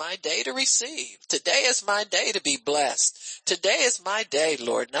is my day to receive. Today is my day to be blessed. Today is my day,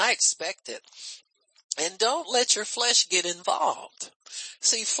 Lord, and I expect it. And don't let your flesh get involved.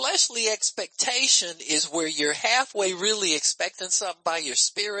 See, fleshly expectation is where you're halfway really expecting something by your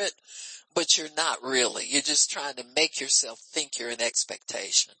spirit, but you're not really. You're just trying to make yourself think you're in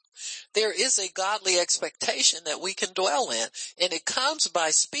expectation. There is a godly expectation that we can dwell in, and it comes by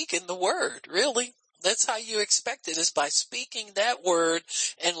speaking the word, really. That's how you expect it, is by speaking that word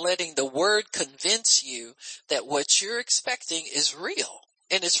and letting the word convince you that what you're expecting is real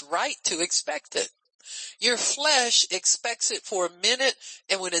and it's right to expect it. Your flesh expects it for a minute,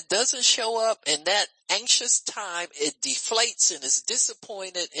 and when it doesn't show up in that anxious time, it deflates and is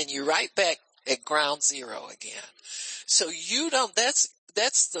disappointed, and you're right back at ground zero again. So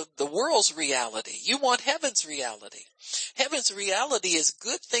that's the world's reality. You want heaven's reality. Heaven's reality is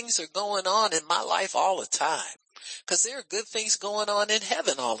good things are going on in my life all the time. Because there are good things going on in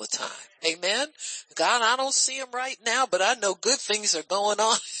heaven all the time. Amen. God, I don't see them right now, but I know good things are going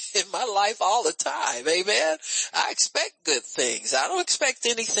on in my life all the time. Amen. I expect good things. I don't expect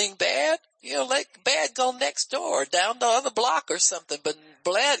anything bad. Let bad go next door, down the other block or something, but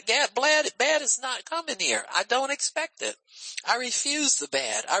bad is not coming here. I don't expect it. I refuse the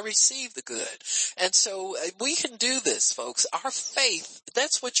bad. I receive the good. And so we can do this, folks. Our faith,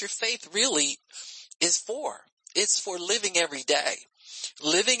 that's what your faith really is for. It's for living every day.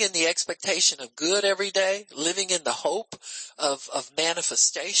 Living in the expectation of good every day, living in the hope of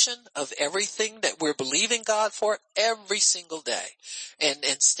manifestation of everything that we're believing God for every single day.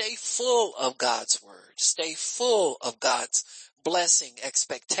 And stay full of God's word. Stay full of God's blessing,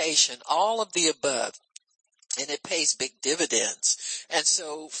 expectation, all of the above. And it pays big dividends. And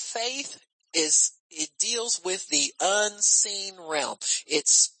so faith it deals with the unseen realm. It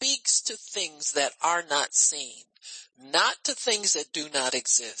speaks to things that are not seen, not to things that do not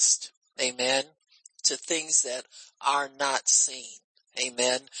exist. Amen. To things that are not seen.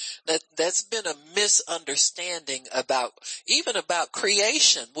 Amen. That's been a misunderstanding about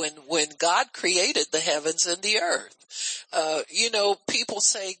creation when God created the heavens and the earth. People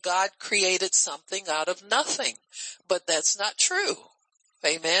say God created something out of nothing, but that's not true.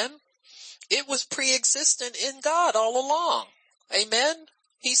 Amen. It was pre-existent in God all along. Amen.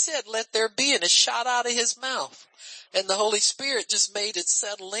 He said, let there be, and it shot out of his mouth. And the Holy Spirit just made it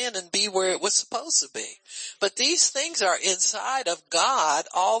settle in and be where it was supposed to be. But these things are inside of God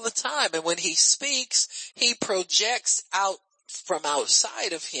all the time. And when he speaks, he projects out from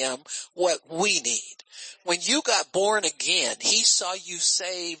outside of him what we need. When you got born again, he saw you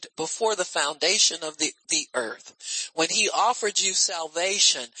saved before the foundation of the earth. When he offered you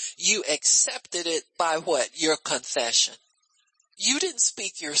salvation, you accepted it by what? Your confession. You didn't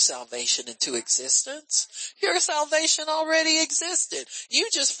speak your salvation into existence. Your salvation already existed. You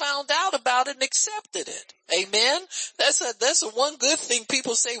just found out about it and accepted it. Amen. That's a one good thing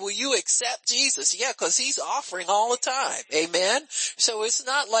people say, well, you accept Jesus. Yeah, cause he's offering all the time. Amen. So it's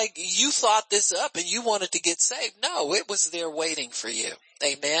not like you thought this up and you wanted to get saved. No, it was there waiting for you.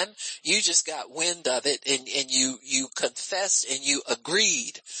 Amen. You just got wind of it and you confessed and you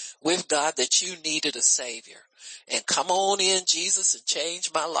agreed with God that you needed a savior. And come on in, Jesus, and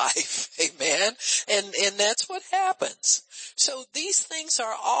change my life. Amen. And that's what happens. So these things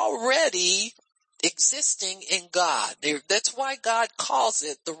are already existing in God. That's why God calls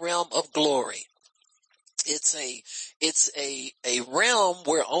it the realm of glory. It's a realm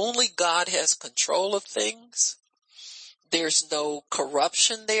where only God has control of things. There's no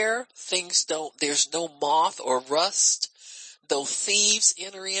corruption there. There's no moth or rust. Though thieves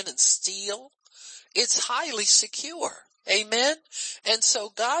enter in and steal. It's highly secure. Amen. And so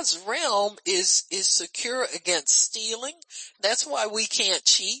God's realm is secure against stealing. That's why we can't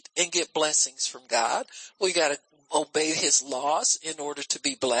cheat and get blessings from God. We got to obey his laws in order to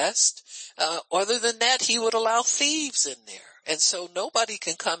be blessed. Other than that, he would allow thieves in there. And so nobody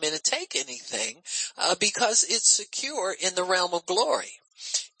can come in and take anything, because it's secure in the realm of glory.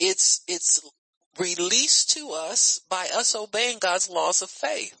 It's released to us by us obeying God's laws of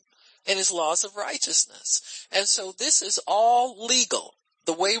faith and his laws of righteousness. And so this is all legal.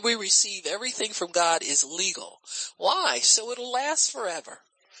 The way we receive everything from God is legal. Why? So it'll last forever.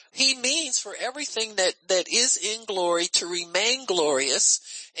 He means for everything that is in glory to remain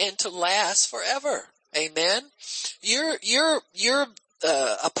glorious and to last forever. Amen. Your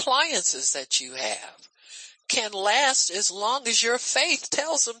appliances that you have can last as long as your faith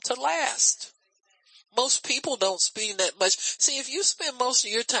tells them to last. Most people don't spend that much. See, if you spend most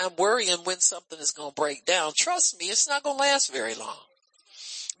of your time worrying when something is going to break down, trust me, it's not going to last very long.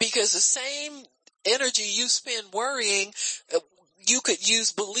 Because the same energy you spend worrying, you could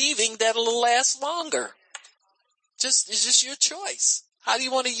use believing that it'll last longer. It's just your choice. How do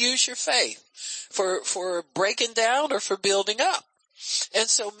you want to use your faith? For breaking down or for building up? And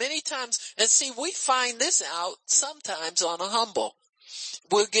so many times, and see, we find this out sometimes on a humble.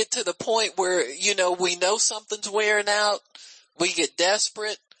 We'll get to the point where, we know something's wearing out. We get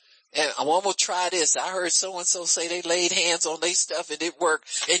desperate. And I'm gonna try this. I heard so-and-so say they laid hands on their stuff and it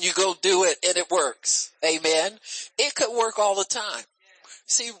worked. And you go do it and it works. Amen. It could work all the time.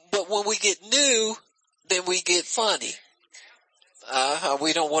 See, but when we get new, then we get funny.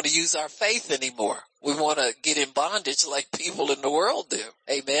 We don't want to use our faith anymore. We want to get in bondage like people in the world do.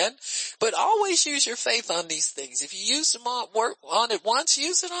 Amen. But always use your faith on these things. If you use them work on it once,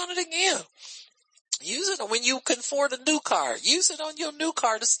 use it on it again. Use it when you can afford a new car. Use it on your new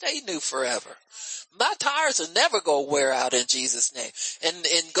car to stay new forever. My tires will never go wear out in Jesus' name.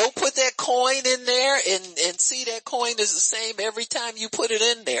 And go put that coin in there and see that coin is the same every time you put it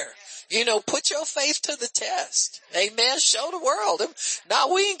in there. Put your faith to the test. Amen. Show the world.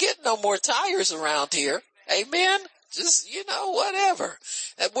 Now we ain't getting no more tires around here. Amen. Just, whatever.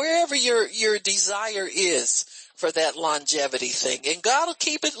 Wherever your desire is for that longevity thing. And God will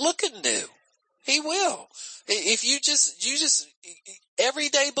keep it looking new. He will. If you just every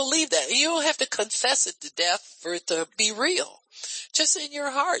day believe that. You don't have to confess it to death for it to be real. Just in your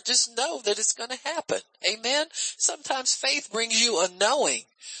heart, just know that it's going to happen. Amen. Sometimes faith brings you a knowing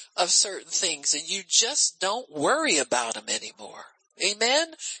of certain things and you just don't worry about them anymore. Amen.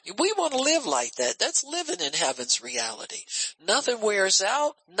 We want to live like that. That's living in heaven's reality. Nothing wears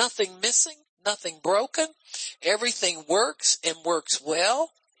out, nothing missing, nothing broken. Everything works and works well.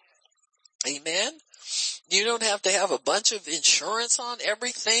 Amen. You don't have to have a bunch of insurance on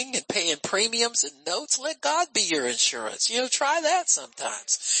everything and paying premiums and notes. Let God be your insurance. Try that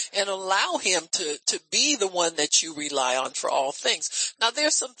sometimes and allow him to be the one that you rely on for all things. Now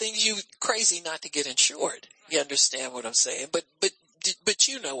there's some things you crazy not to get insured. You understand what I'm saying? But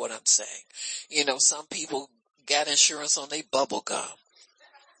you know what I'm saying. Some people got insurance on their bubble gum.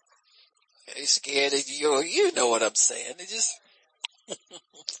 They're scared of you. You know what I'm saying. They just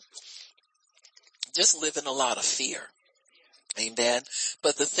live in a lot of fear. Amen.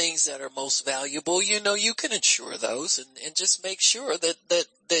 But the things that are most valuable, you can insure those and just make sure that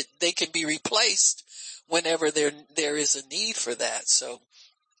they can be replaced whenever there is a need for that. So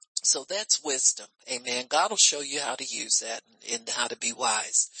that's wisdom. Amen. God will show you how to use that and how to be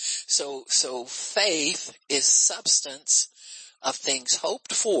wise. So faith is substance of things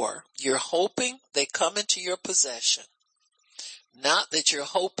hoped for. You're hoping they come into your possession. Not that you're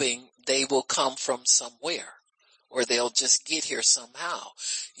hoping they will come from somewhere. or they'll just get here somehow.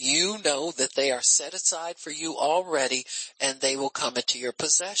 You know that they are set aside for you already, and they will come into your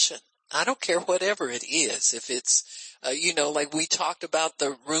possession. I don't care whatever it is. If it's, like we talked about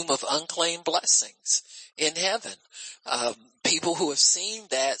the room of unclaimed blessings in heaven. People who have seen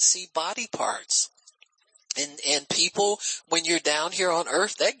that see body parts. And people, when you're down here on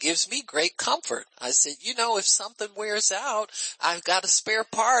earth, that gives me great comfort. I said, if something wears out, I've got a spare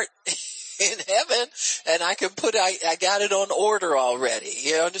part in heaven, and I got it on order already.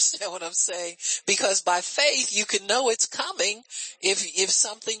 You understand what I'm saying? Because by faith, you can know it's coming if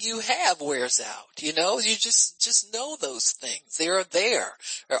something you have wears out. You just know those things. They're there.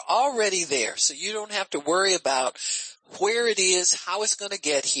 They're already there. So you don't have to worry about where it is, how it's going to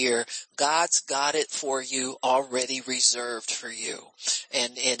get here. God's got it for you, already reserved for you.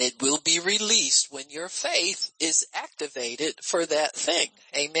 And it will be released when your faith is activated for that thing.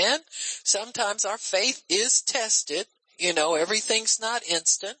 Amen? Sometimes our faith is tested. Everything's not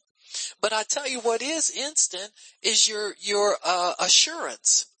instant. But I tell you what is instant is your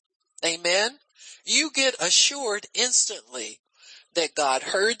assurance. Amen? You get assured instantly that God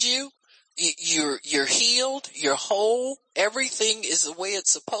heard you. You're healed, you're whole, everything is the way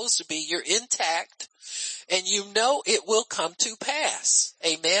it's supposed to be, you're intact, and it will come to pass.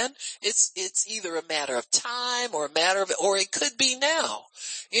 Amen? It's either a matter of time or it could be now.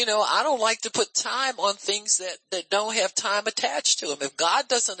 I don't like to put time on things that don't have time attached to them. If God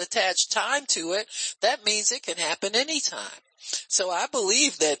doesn't attach time to it, that means it can happen anytime. So I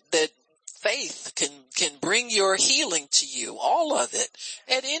believe that faith can bring your healing to you, all of it,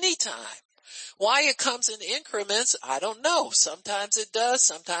 at any time. Why it comes in increments, I don't know. Sometimes it does,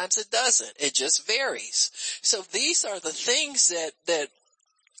 sometimes it doesn't. It just varies. So these are the things that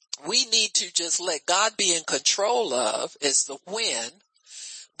we need to just let God be in control of, is the when,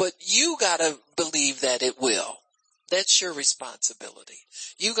 but you gotta believe that it will. That's your responsibility.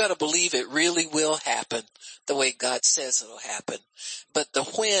 You gotta believe it really will happen the way God says it'll happen. But the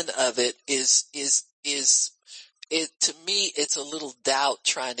when of it to me, it's a little doubt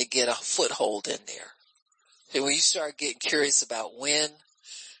trying to get a foothold in there. And when you start getting curious about when,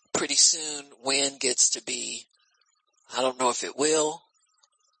 pretty soon when gets to be, I don't know if it will.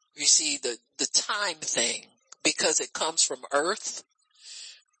 You see, the time thing, because it comes from earth,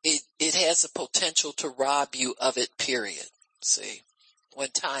 it has the potential to rob you of it, period. See, when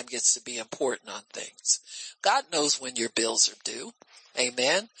time gets to be important on things. God knows when your bills are due.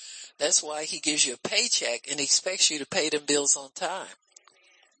 Amen. That's why he gives you a paycheck and he expects you to pay them bills on time.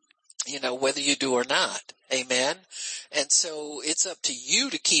 Whether you do or not. Amen. And so it's up to you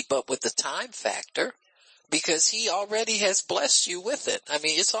to keep up with the time factor, because he already has blessed you with it. I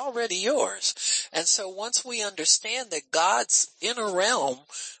mean, it's already yours. And so once we understand that God's in a realm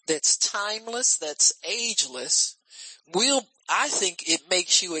that's timeless, that's ageless, I think it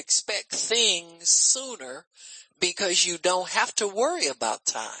makes you expect things sooner, because you don't have to worry about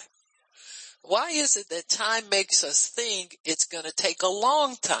time. Why is it that time makes us think it's going to take a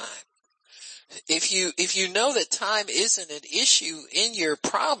long time? If you know that time isn't an issue in your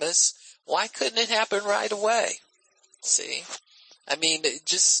promise, why couldn't it happen right away? See? I mean,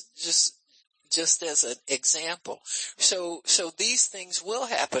 just as an example. So these things will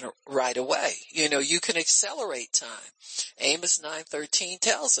happen right away. You can accelerate time. Amos 9:13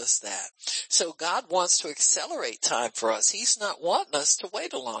 tells us that. So God wants to accelerate time for us. He's not wanting us to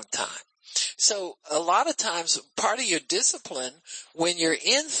wait a long time. So a lot of times, part of your discipline when you're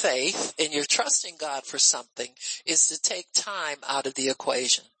in faith and you're trusting God for something is to take time out of the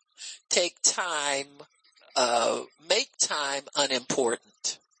equation. Take time, make time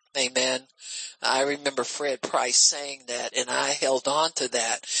unimportant. Amen. I remember Fred Price saying that, and I held on to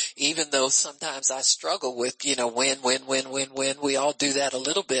that, even though sometimes I struggle with, when. We all do that a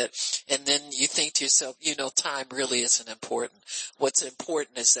little bit. And then you think to yourself, time really isn't important. What's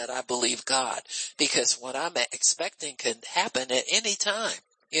important is that I believe God, because what I'm expecting can happen at any time.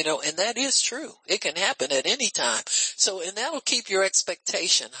 And that is true. It can happen at any time. So, and that'll keep your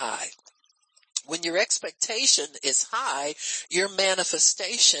expectation high. When your expectation is high, your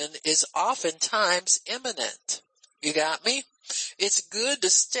manifestation is oftentimes imminent. You got me? It's good to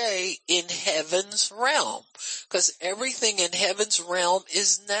stay in heaven's realm, because everything in heaven's realm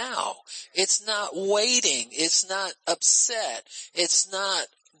is now. It's not waiting. It's not upset. It's not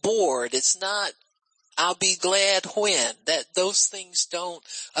bored. It's not, I'll be glad when. Those things don't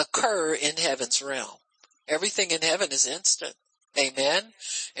occur in heaven's realm. Everything in heaven is instant. Amen.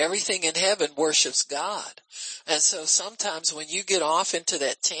 Everything in heaven worships God. And so sometimes when you get off into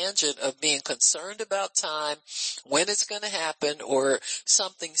that tangent of being concerned about time, when it's going to happen, or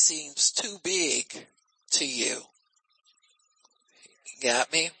something seems too big to you,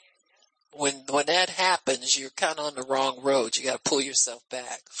 Got me? When that happens, you're kind of on the wrong road. You got to pull yourself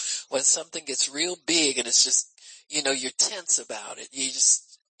back. When something gets real big and it's just, you're tense about it. You're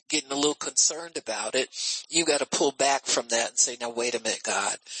just getting a little concerned about it. You got to pull back from that and say, now wait a minute,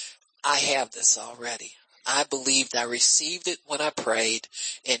 God, I have this already. I believed, I received it when I prayed,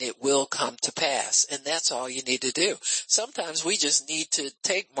 and it will come to pass. And that's all you need to do. Sometimes we just need to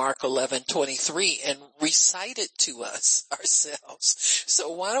take Mark 11:23 and recite it to us ourselves.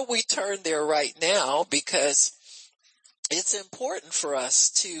 So why don't we turn there right now, because it's important for us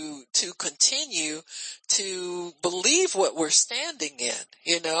to continue to believe what we're standing in.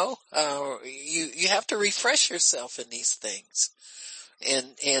 You have to refresh yourself in these things.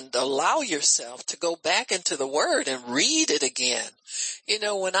 And allow yourself to go back into the Word and read it again.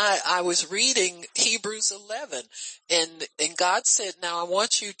 When I was reading Hebrews 11 and God said, now I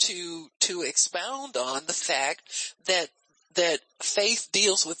want you to expound on the fact that faith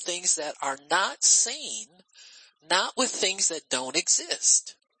deals with things that are not seen, not with things that don't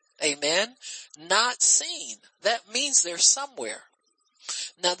exist. Amen? Not seen. That means they're somewhere.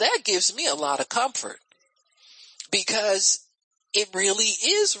 Now that gives me a lot of comfort, because it really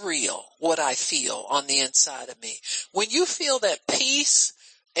is real what I feel on the inside of me. When you feel that peace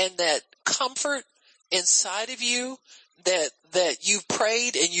and that comfort inside of you, that you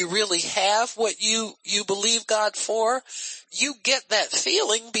prayed and you really have what you believe God for, you get that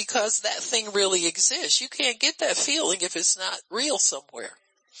feeling because that thing really exists. You can't get that feeling if it's not real somewhere.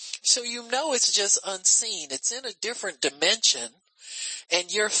 So it's just unseen. It's in a different dimension, and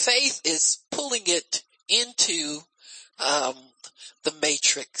your faith is pulling it into the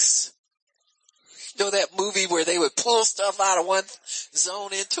Matrix. That movie where they would pull stuff out of one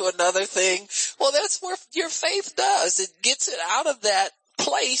zone into another thing? Well, that's what your faith does. It gets it out of that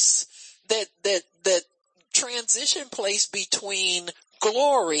place, that transition place between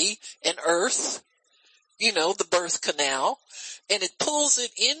glory and earth, the birth canal, and it pulls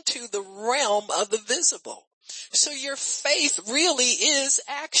it into the realm of the visible. So your faith really is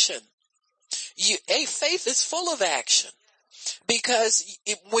action. Faith is full of action. Because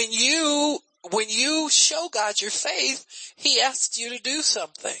when you show God your faith, He asks you to do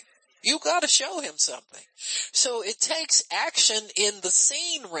something. You got to show Him something. So it takes action in the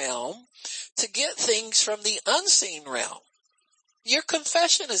seen realm to get things from the unseen realm. Your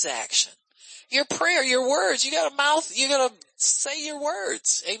confession is action. Your prayer, your words, you got a mouth, you got to say your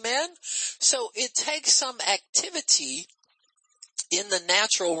words. Amen? So it takes some activity in the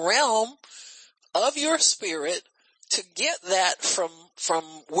natural realm of your spirit to get that from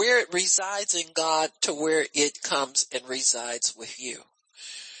where it resides in God to where it comes and resides with you.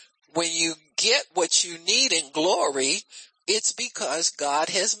 When you get what you need in glory, it's because God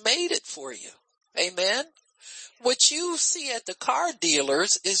has made it for you. Amen? What you see at the car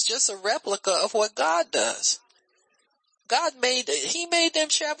dealers is just a replica of what God does. He made them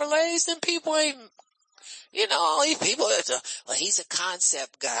Chevrolets, and people ain't, all these people, he's a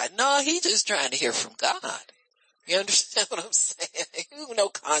concept guy. No, he's just trying to hear from God. You understand what I'm saying? No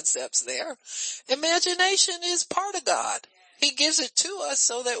concepts there. Imagination is part of God. He gives it to us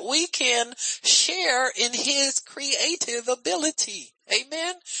so that we can share in His creative ability.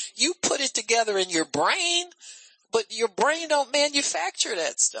 Amen? You put it together in your brain, but your brain don't manufacture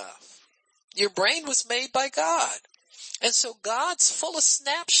that stuff. Your brain was made by God. And so God's full of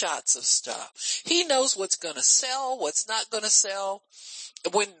snapshots of stuff. He knows what's going to sell, what's not going to sell.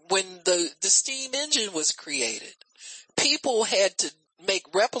 When the steam engine was created, people had to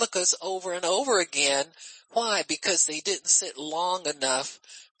make replicas over and over again. Why? Because they didn't sit long enough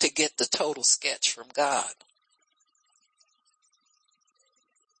to get the total sketch from God.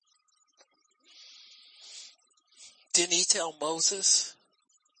 Didn't He tell Moses,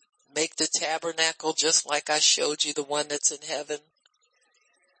 make the tabernacle just like I showed you, the one that's in heaven?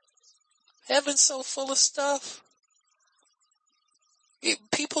 Heaven's so full of stuff.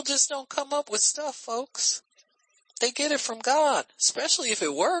 People just don't come up with stuff, folks. They get it from God, especially if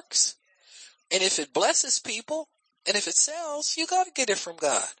it works. And if it blesses people, and if it sells, you got to get it from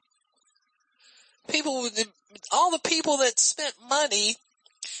God. All the people that spent money,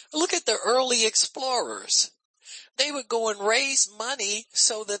 look at the early explorers. They would go and raise money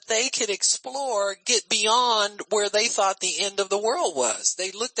so that they could explore, get beyond where they thought the end of the world was.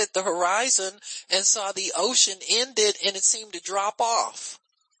 They looked at the horizon and saw the ocean ended and it seemed to drop off.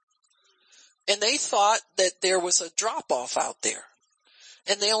 And they thought that there was a drop off out there.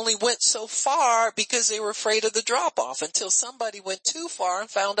 And they only went so far because they were afraid of the drop off, until somebody went too far and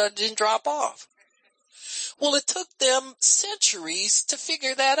found out it didn't drop off. Well, it took them centuries to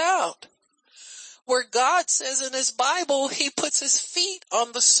figure that out. where God says in his Bible, he puts his feet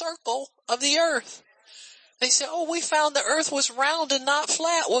on the circle of the earth. They say, oh, we found the earth was round and not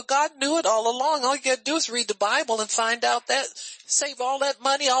flat. Well, God knew it all along. All you got to do is read the Bible and find out that, save all that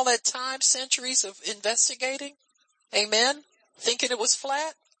money, all that time, centuries of investigating. Amen. Thinking it was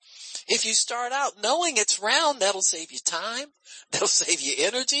flat. If you start out knowing it's round, that'll save you time. That'll save you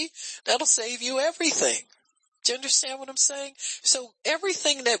energy. That'll save you everything. Do you understand what I'm saying? So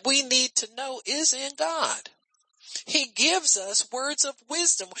everything that we need to know is in God. He gives us words of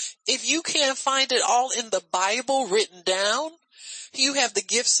wisdom. If you can't find it all in the Bible written down, you have the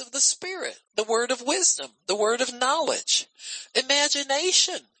gifts of the Spirit, the word of wisdom, the word of knowledge.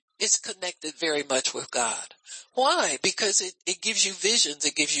 Imagination is connected very much with God. Why? Because it gives you visions,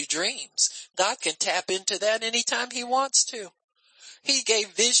 it gives you dreams. God can tap into that anytime he wants to. He gave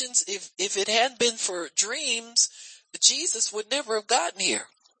visions. If it hadn't been for dreams, Jesus would never have gotten here.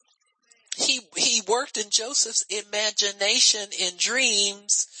 He worked in Joseph's imagination in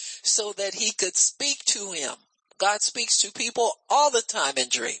dreams so that he could speak to him. God speaks to people all the time in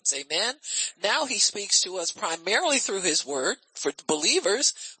dreams. Amen. Now he speaks to us primarily through his word for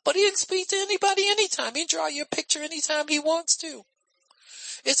believers, but he can speak to anybody anytime. He can draw you a picture anytime he wants to.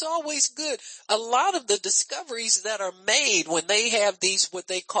 It's always good. A lot of the discoveries that are made when they have these, what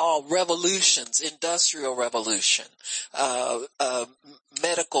they call revolutions, industrial revolution,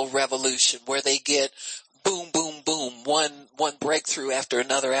 medical revolution, where they get boom, boom, boom, one breakthrough after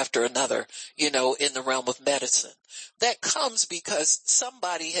another, in the realm of medicine. That comes because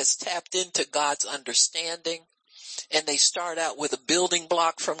somebody has tapped into God's understanding. And they start out with a building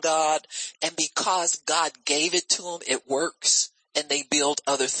block from God. And because God gave it to them, it works. And they build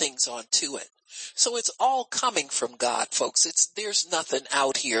other things onto it. So it's all coming from God, folks. There's nothing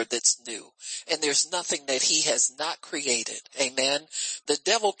out here that's new. And there's nothing that he has not created. Amen. The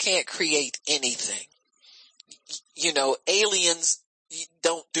devil can't create anything. Aliens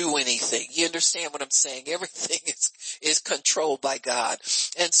don't do anything. You understand what I'm saying? Everything is controlled by God.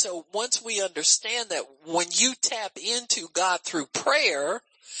 And so once we understand that, when you tap into God through prayer,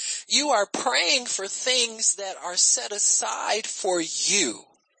 you are praying for things that are set aside for you.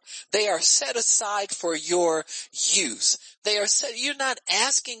 They are set aside for your use. You're not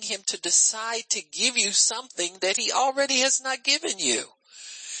asking him to decide to give you something that he already has not given you.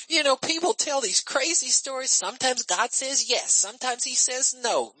 People tell these crazy stories. Sometimes God says yes. Sometimes he says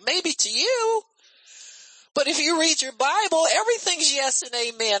no. Maybe to you. But if you read your Bible, everything's yes and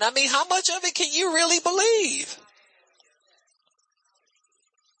amen. I mean, how much of it can you really believe?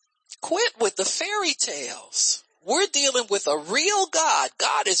 Quit with the fairy tales. We're dealing with a real God.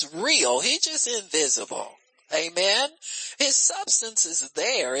 God is real. He's just invisible. Amen. His substance is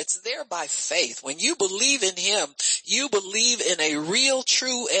there. It's there by faith. When you believe in him, you believe in a real,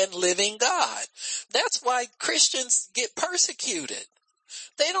 true, and living God. That's why Christians get persecuted.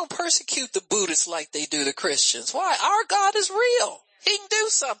 They don't persecute the Buddhists like they do the Christians. Why? Our God is real. He can do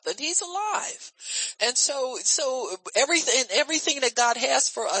something. He's alive. And so everything that God has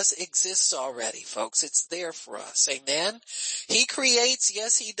for us exists already, folks. It's there for us. Amen. He creates.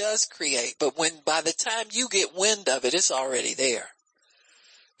 Yes, he does create. But by the time you get wind of it, it's already there.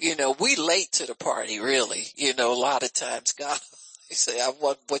 We late to the party, really. A lot of times God, you say,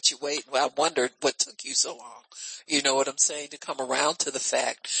 what you wait? I wondered what took you so long. You know what I'm saying? To come around to the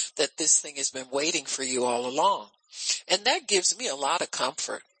fact that this thing has been waiting for you all along. And that gives me a lot of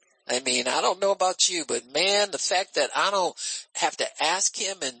comfort. I mean, I don't know about you, but man, the fact that I don't have to ask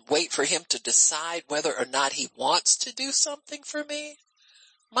him and wait for him to decide whether or not he wants to do something for me.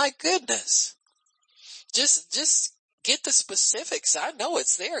 My goodness. Just get the specifics. I know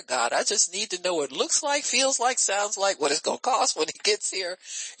it's there, God. I just need to know what it looks like, feels like, sounds like, what it's going to cost when it gets here.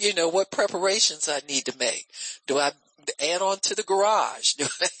 What preparations I need to make. Do I add on to the garage?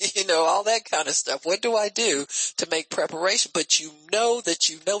 All that kind of stuff. What do I do to make preparation? But you know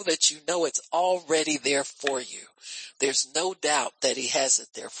it's already there for you. There's no doubt that he has it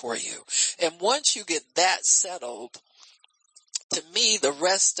there for you. And once you get that settled, to me, the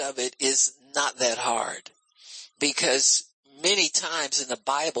rest of it is not that hard. Because many times in the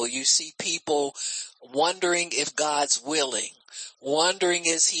Bible, you see people wondering if God's willing, wondering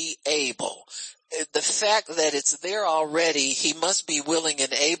is he able. The fact that it's there already, he must be willing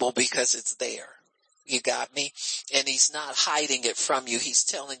and able because it's there. You got me? And he's not hiding it from you. He's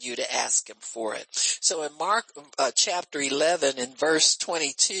telling you to ask him for it. So in Mark chapter 11 in verse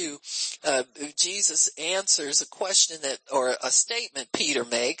 22, Jesus answers a question or a statement Peter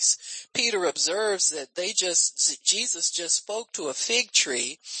makes. Peter observes that Jesus just spoke to a fig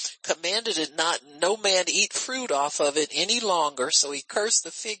tree, commanded it no man eat fruit off of it any longer. So he cursed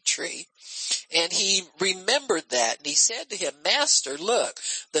the fig tree. And he remembered that, and he said to him, Master, look,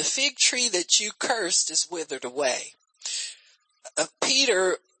 the fig tree that you cursed is withered away.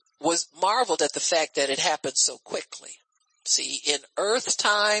 Peter was marveled at the fact that it happened so quickly. See, in earth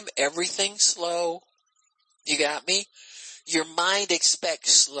time, everything's slow. You got me? Your mind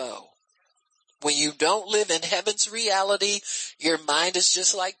expects slow. When you don't live in heaven's reality, your mind is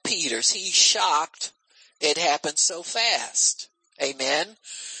just like Peter's. He's shocked it happened so fast. Amen.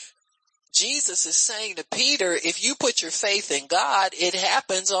 Jesus is saying to Peter, if you put your faith in God, it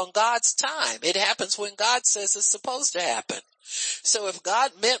happens on God's time. It happens when God says it's supposed to happen. So if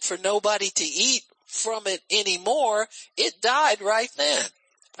God meant for nobody to eat from it anymore, it died right then.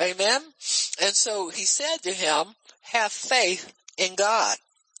 Amen. And so he said to him, have faith in God.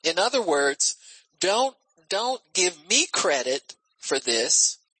 In other words, don't give me credit for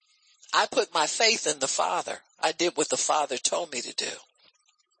this. I put my faith in the Father. I did what the Father told me to do.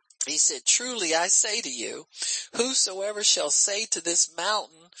 He said, truly I say to you, whosoever shall say to this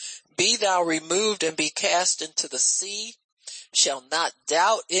mountain, be thou removed and be cast into the sea, shall not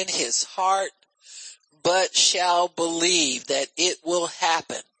doubt in his heart, but shall believe that it will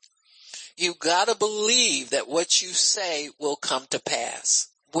happen. You gotta believe that what you say will come to pass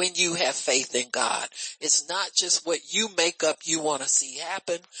when you have faith in God. It's not just what you make up you want to see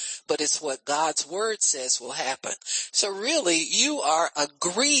happen, but it's what God's word says will happen. So really, you are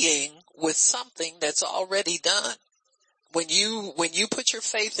agreeing with something that's already done. When you put your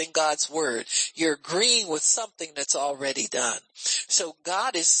faith in God's word, you're agreeing with something that's already done. So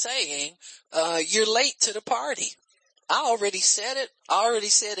God is saying, you're late to the party. I already said it. I already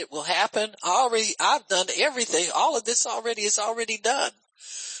said it will happen. I've done everything. All of this is already done.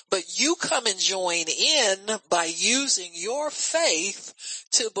 But you come and join in by using your faith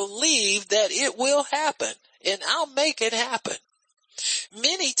to believe that it will happen, and I'll make it happen.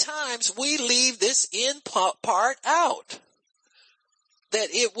 Many times we leave this end part out, that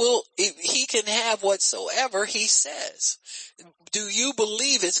he can have whatsoever he says. Do you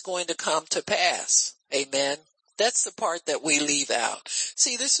believe it's going to come to pass? Amen. That's the part that we leave out.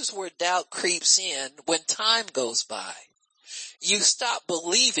 See, this is where doubt creeps in when time goes by. You stop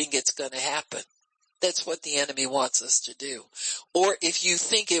believing it's going to happen. That's what the enemy wants us to do. Or if you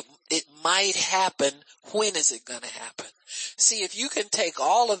think it might happen, when is it going to happen? See, if you can take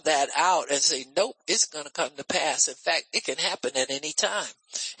all of that out and say, nope, it's going to come to pass. In fact, it can happen at any time.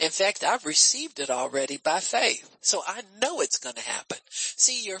 In fact, I've received it already by faith. So I know it's going to happen.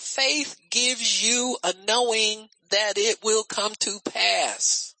 See, your faith gives you a knowing that it will come to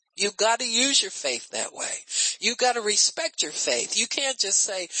pass. You've got to use your faith that way. You've got to respect your faith. You can't just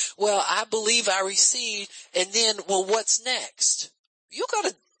say, well, I believe I received, and then, well, what's next? You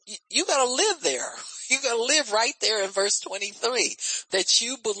gotta live there. You gotta live right there in verse 23, that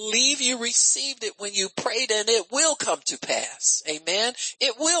you believe you received it when you prayed, and it will come to pass. Amen.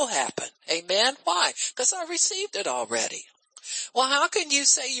 It will happen. Amen. Why? Because I received it already. Well, how can you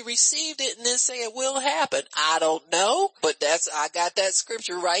say you received it and then say it will happen? I don't know, but I got that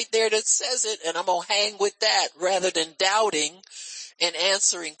scripture right there that says it, and I'm going to hang with that rather than doubting and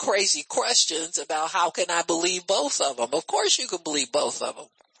answering crazy questions about how can I believe both of them. Of course you can believe both of them.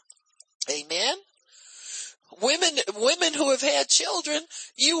 Amen. Women who have had children,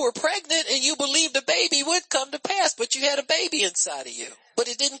 you were pregnant and you believed the baby would come to pass, but you had a baby inside of you, but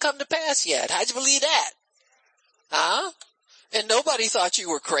it didn't come to pass yet. How'd you believe that? Huh? And nobody thought you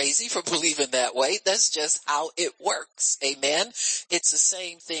were crazy for believing that way. That's just how it works. Amen. It's the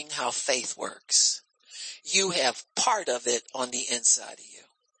same thing how faith works. You have part of it on the inside of you.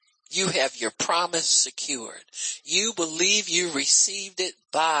 You have your promise secured. You believe you received it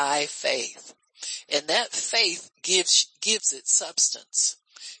by faith. And that faith gives it substance.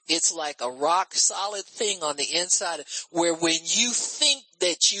 It's like a rock solid thing on the inside where when you think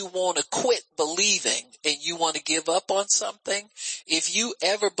that you want to quit believing and you want to give up on something, if you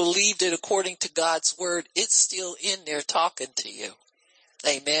ever believed it according to God's word, it's still in there talking to you.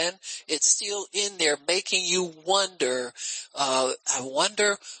 Amen. It's still in there making you wonder. I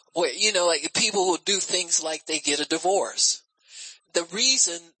wonder where, like people will do things like they get a divorce. The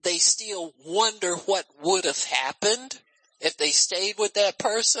reason they still wonder what would have happened if they stayed with that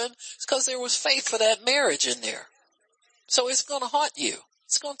person is because there was faith for that marriage in there. So it's going to haunt you.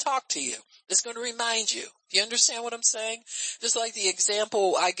 It's going to talk to you. It's going to remind you. You understand what I'm saying? Just like the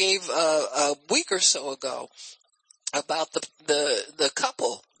example I gave a week or so ago about the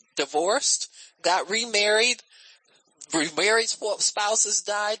couple divorced, got remarried spouses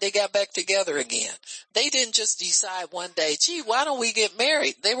died, they got back together again. They didn't just decide one day, gee, why don't we get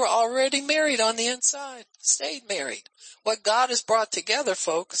married? They were already married on the inside, stayed married. What God has brought together,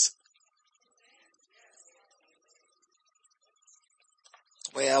 folks,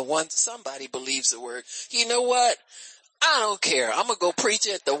 Well, once somebody believes the word, you know what? I don't care. I'm going to go preach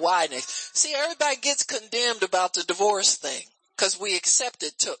it at the Wideneck. See, everybody gets condemned about the divorce thing because we accept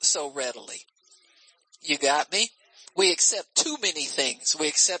it so readily. You got me? We accept too many things. We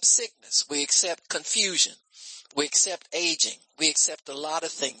accept sickness. We accept confusion. We accept aging. We accept a lot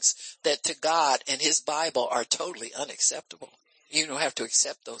of things that to God and his Bible are totally unacceptable. You don't have to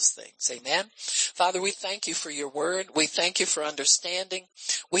accept those things. Amen. Father, we thank you for your word. We thank you for understanding.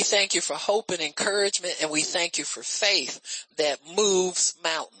 We thank you for hope and encouragement. And we thank you for faith that moves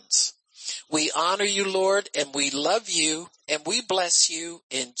mountains. We honor you, Lord, and we love you and we bless you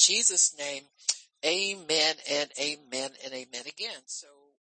in Jesus' name. Amen and amen and amen again. So